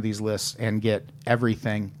do one of these lists and get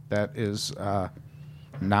everything that is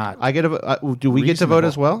not. I get a. Do we get to vote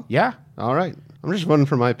as well? Yeah. All right. I'm just voting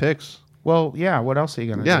for my picks. Well, yeah. What else are you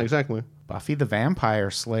going to Yeah, do? exactly. Buffy the Vampire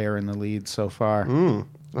Slayer in the lead so far.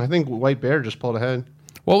 I think White Bear just pulled ahead.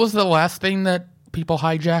 What was the last thing that people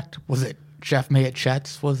hijacked? Was it Jeff May at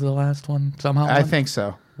Chets was the last one somehow? I think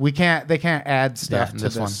so. We can't. They can't add stuff Yeah, to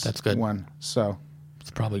this this one. That's good. one. So It's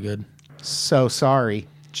probably good. sorry,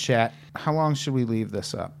 chat. How long should we leave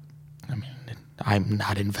this up? I mean, I'm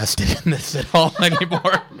not invested in this at all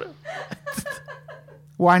anymore.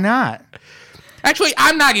 Why not? Actually,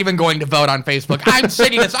 I'm not even going to vote on Facebook. I'm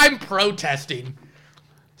sitting this. I'm protesting.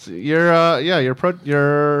 So you're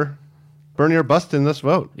burn your bust in this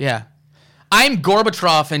vote. Yeah. I'm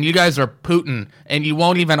Gorbachev and you guys are Putin and you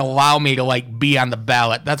won't even allow me to like be on the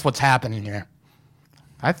ballot. That's what's happening here.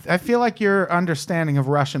 I feel like your understanding of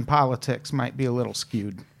Russian politics might be a little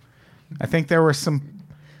skewed. I think there were some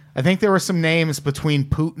names between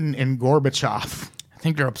Putin and Gorbachev. I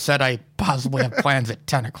think you're upset I possibly have plans at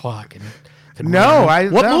 10 o'clock. No,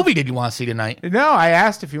 What no. movie did you want to see tonight? No, I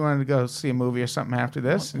asked if you wanted to go see a movie or something after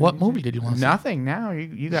this. What movie did you want to see? Nothing. Now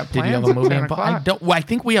you got Did plans. you have a movie? at 10 o'clock. I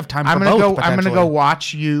think we have time for I'm both. gonna go. I'm gonna go potentially.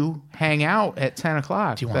 watch you hang out at 10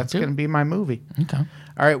 o'clock. Do you want That's to? gonna be my movie. Okay.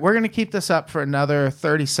 All right, we're gonna keep this up for another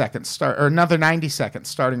 30 seconds. Another 90 seconds,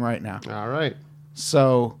 starting right now. All right.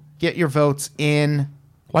 So get your votes in.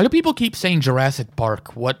 Why do people keep saying Jurassic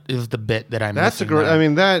Park? What is the bit that I'm That's a missing great. there? I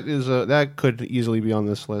mean, that could easily be on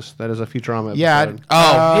this list. That is a Futurama Yeah. episode.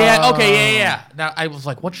 Oh, yeah. Okay, yeah. Now, I was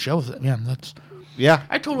like, what show is it? Yeah, that's... Yeah.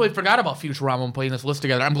 I totally forgot about Futurama when putting this list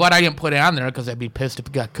together. I'm glad I didn't put it on there because I'd be pissed if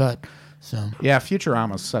it got cut. So Yeah,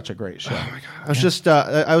 Futurama's such a great show. I was just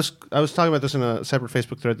I was talking about this in a separate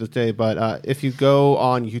Facebook thread this day, but if you go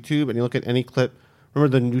on YouTube and you look at any clip,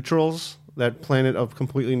 remember the Neutrals, that planet of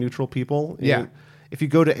completely neutral people? Yeah. And if you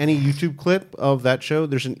go to any YouTube clip of that show,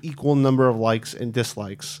 there's an equal number of likes and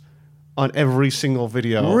dislikes on every single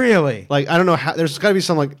video. Really? Like, I don't know how. There's got to be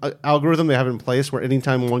some like algorithm they have in place where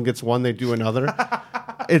anytime one gets one, they do another.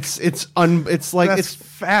 It's like That's it's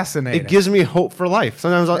fascinating. It gives me hope for life.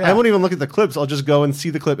 Sometimes I Yeah. won't even look at the clips. I'll just go and see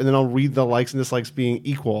the clip, and then I'll read the likes and dislikes being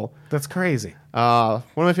equal. That's crazy. One of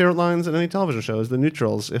my favorite lines in any television show is The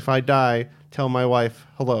Neutrals. If I die, tell my wife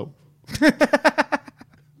hello.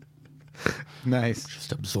 Nice.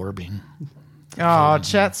 just absorbing. Oh,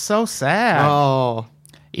 chat's so sad. Oh,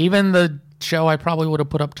 Even the show I probably would have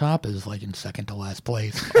put up top is like in second to last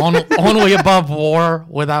place. Only above War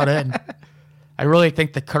Without End. I really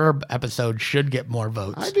think the Curb episode should get more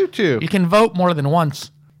votes. I do too. You can vote more than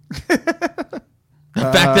once. The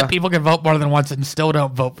fact that people can vote more than once and still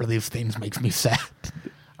don't vote for these things makes me sad.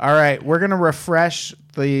 All right, we're gonna refresh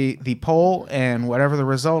the poll, and whatever the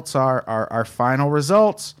results are our final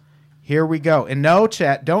results. Here we go. And no,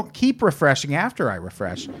 chat, don't keep refreshing after I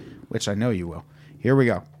refresh, which I know you will. Here we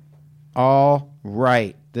go. All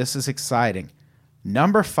right, this is exciting.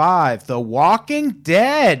 Number 5, The Walking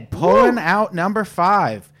Dead, pulling out number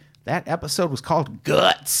 5. That episode was called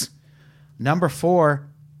Guts. Number 4,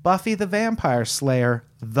 Buffy the Vampire Slayer,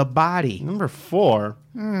 The Body. Number 4.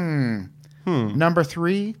 Number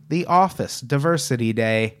 3, The Office, Diversity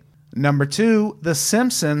Day. Number 2, The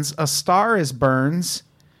Simpsons, A Star is Burns.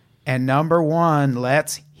 And number 1,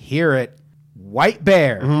 let's hear it, White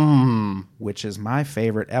Bear, which is my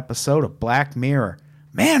favorite episode of Black Mirror.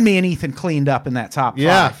 Man, me and Ethan cleaned up in that top 5.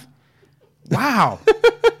 Yeah. Wow.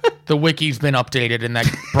 The wiki's been updated and that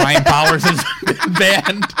Brian Powers has been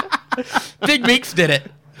banned. Big Meeks did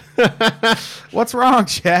it. What's wrong,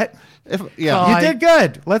 Chet? Yeah. You did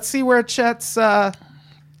good. Let's see where Chet's...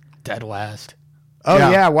 Dead last. Oh,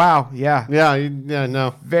 Yeah. yeah, wow, yeah. Yeah,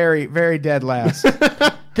 no. Very, very dead last.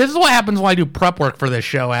 This is what happens when I do prep work for this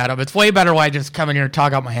show, Adam. It's way better when I just come in here and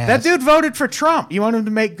talk out my hands. That dude voted for Trump. You want him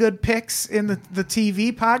to make good picks in the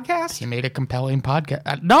TV podcast? He made a compelling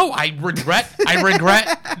podcast. No, I regret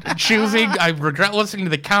choosing. I regret listening to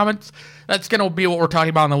the comments. That's going to be what we're talking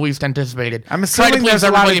about in the least anticipated. I'm Try to assuming please there's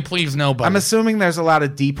a lot everybody, of- please nobody. I'm assuming there's a lot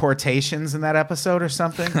of deportations in that episode or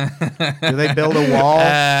something. Do they build a wall?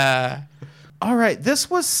 All right, this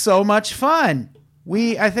was so much fun.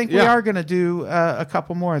 I think we Yeah. are going to do a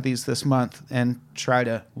couple more of these this month and try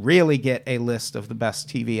to really get a list of the best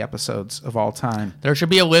TV episodes of all time. There should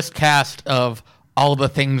be a list cast of all the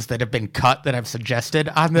things that have been cut that I've suggested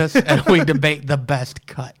on this, and we debate the best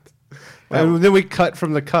cut. And then we cut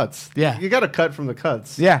from the cuts. Yeah. You got to cut from the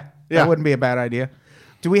cuts. Yeah, Yeah. that wouldn't be a bad idea.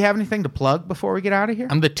 Do we have anything to plug before we get out of here?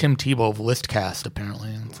 I'm the Tim Tebow of list cast,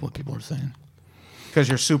 apparently. That's what people are saying. Because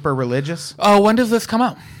you're super religious. Oh, when does this come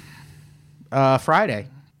out? Friday.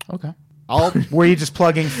 Okay. Were you just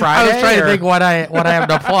plugging I Friday? was trying to or- think what I have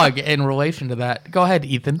to plug in relation to that. Go ahead,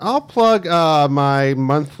 Ethan. I'll plug my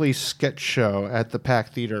monthly sketch show at the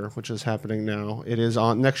Pack Theater, which is happening now. It is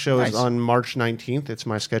on. Next show Nice. is on March 19th. It's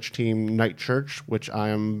my sketch team Night Church, which I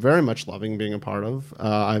am very much loving being a part of.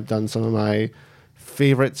 I've done some of my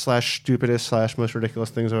favorite / stupidest / most ridiculous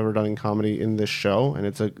things I've ever done in comedy in this show, and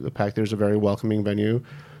the Pack Theater is a very welcoming venue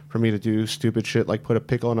for me to do stupid shit like put a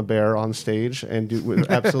pickle on a bear on stage and do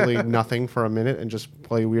with absolutely nothing for a minute and just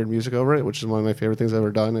play weird music over it, which is one of my favorite things I've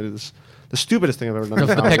ever done. It is the stupidest thing I've ever done.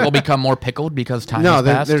 Does the pickle become more pickled because time No, has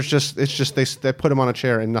passed? there's just it's just they put him on a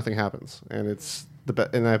chair and nothing happens, and it's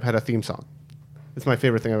and I've had a theme song. It's my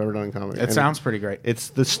favorite thing I've ever done in comedy. It sounds pretty great. It's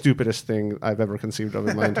the stupidest thing I've ever conceived of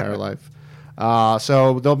in my entire life.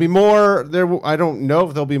 So there'll be more. I don't know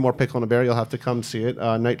if there'll be more Pickle and a Bear. You'll have to come see it.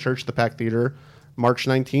 Night Church, the Pack Theater, March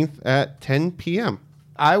 19th at 10 p.m.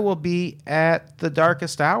 I will be at the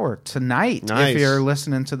Darkest Hour tonight. Nice. If you're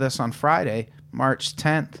listening to this on Friday, March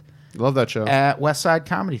 10th, Love that show. at West Side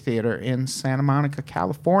Comedy Theater in Santa Monica,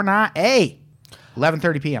 California.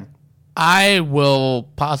 11:30 p.m. I will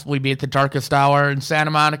possibly be at the Darkest Hour in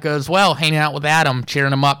Santa Monica as well, hanging out with Adam,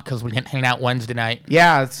 cheering him up because we didn't hang out Wednesday night.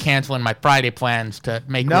 Yeah, it's Canceling my Friday plans to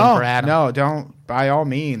make room no, for Adam. no, don't. By all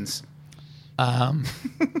means.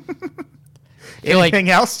 Feel like Anything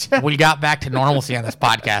else? Jeff? we got back to normalcy on this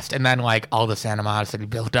podcast, and then like all this animosity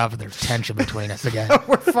built up, and there's tension between us again.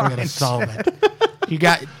 We're fine. gonna solve it. You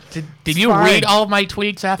got? Did you fine. read all of my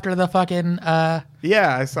tweets after the fucking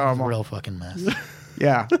Yeah, I saw them all. real fucking mess?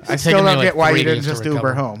 Yeah, I taken still me, don't like, get why 3 you didn't days to just Uber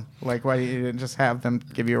recover. home. Like, why you didn't just have them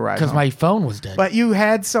give you a ride Because home. my phone was dead. But you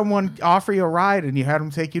had someone offer you a ride, and you had them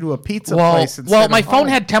take you to a pizza well, place. instead well, of my phone home.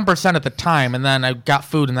 had 10% at the time, and then I got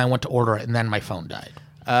food, and then I went to order it, and then my phone died.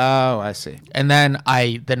 Oh, I see. And then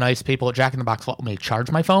the nice people at Jack in the Box let me charge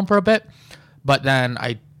my phone for a bit, but then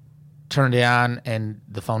I turned it on, and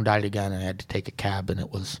the phone died again, and I had to take a cab, and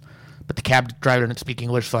but the cab driver didn't speak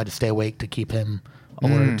English, so I had to stay awake to keep him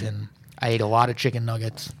alert, and I ate a lot of chicken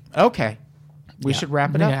nuggets. Okay. We should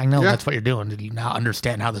wrap it up. Yeah, I know Yeah. that's what you're doing. Did you now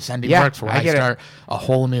understand how the sending Yeah, works? Where I I get it. start a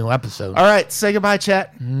whole new episode. All right. Say goodbye,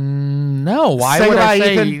 chat. No, why Say would I goodbye,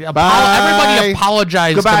 say? Ethan. Everybody Bye.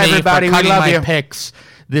 apologize Goodbye, to me everybody. We for cutting love my you. picks.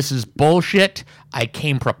 This is bullshit. I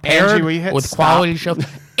came prepared Angie, will you hit with stop? quality shows.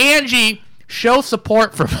 Angie, show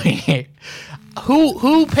support for me.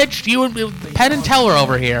 Who pitched you and Penn and Teller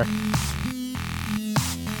over here?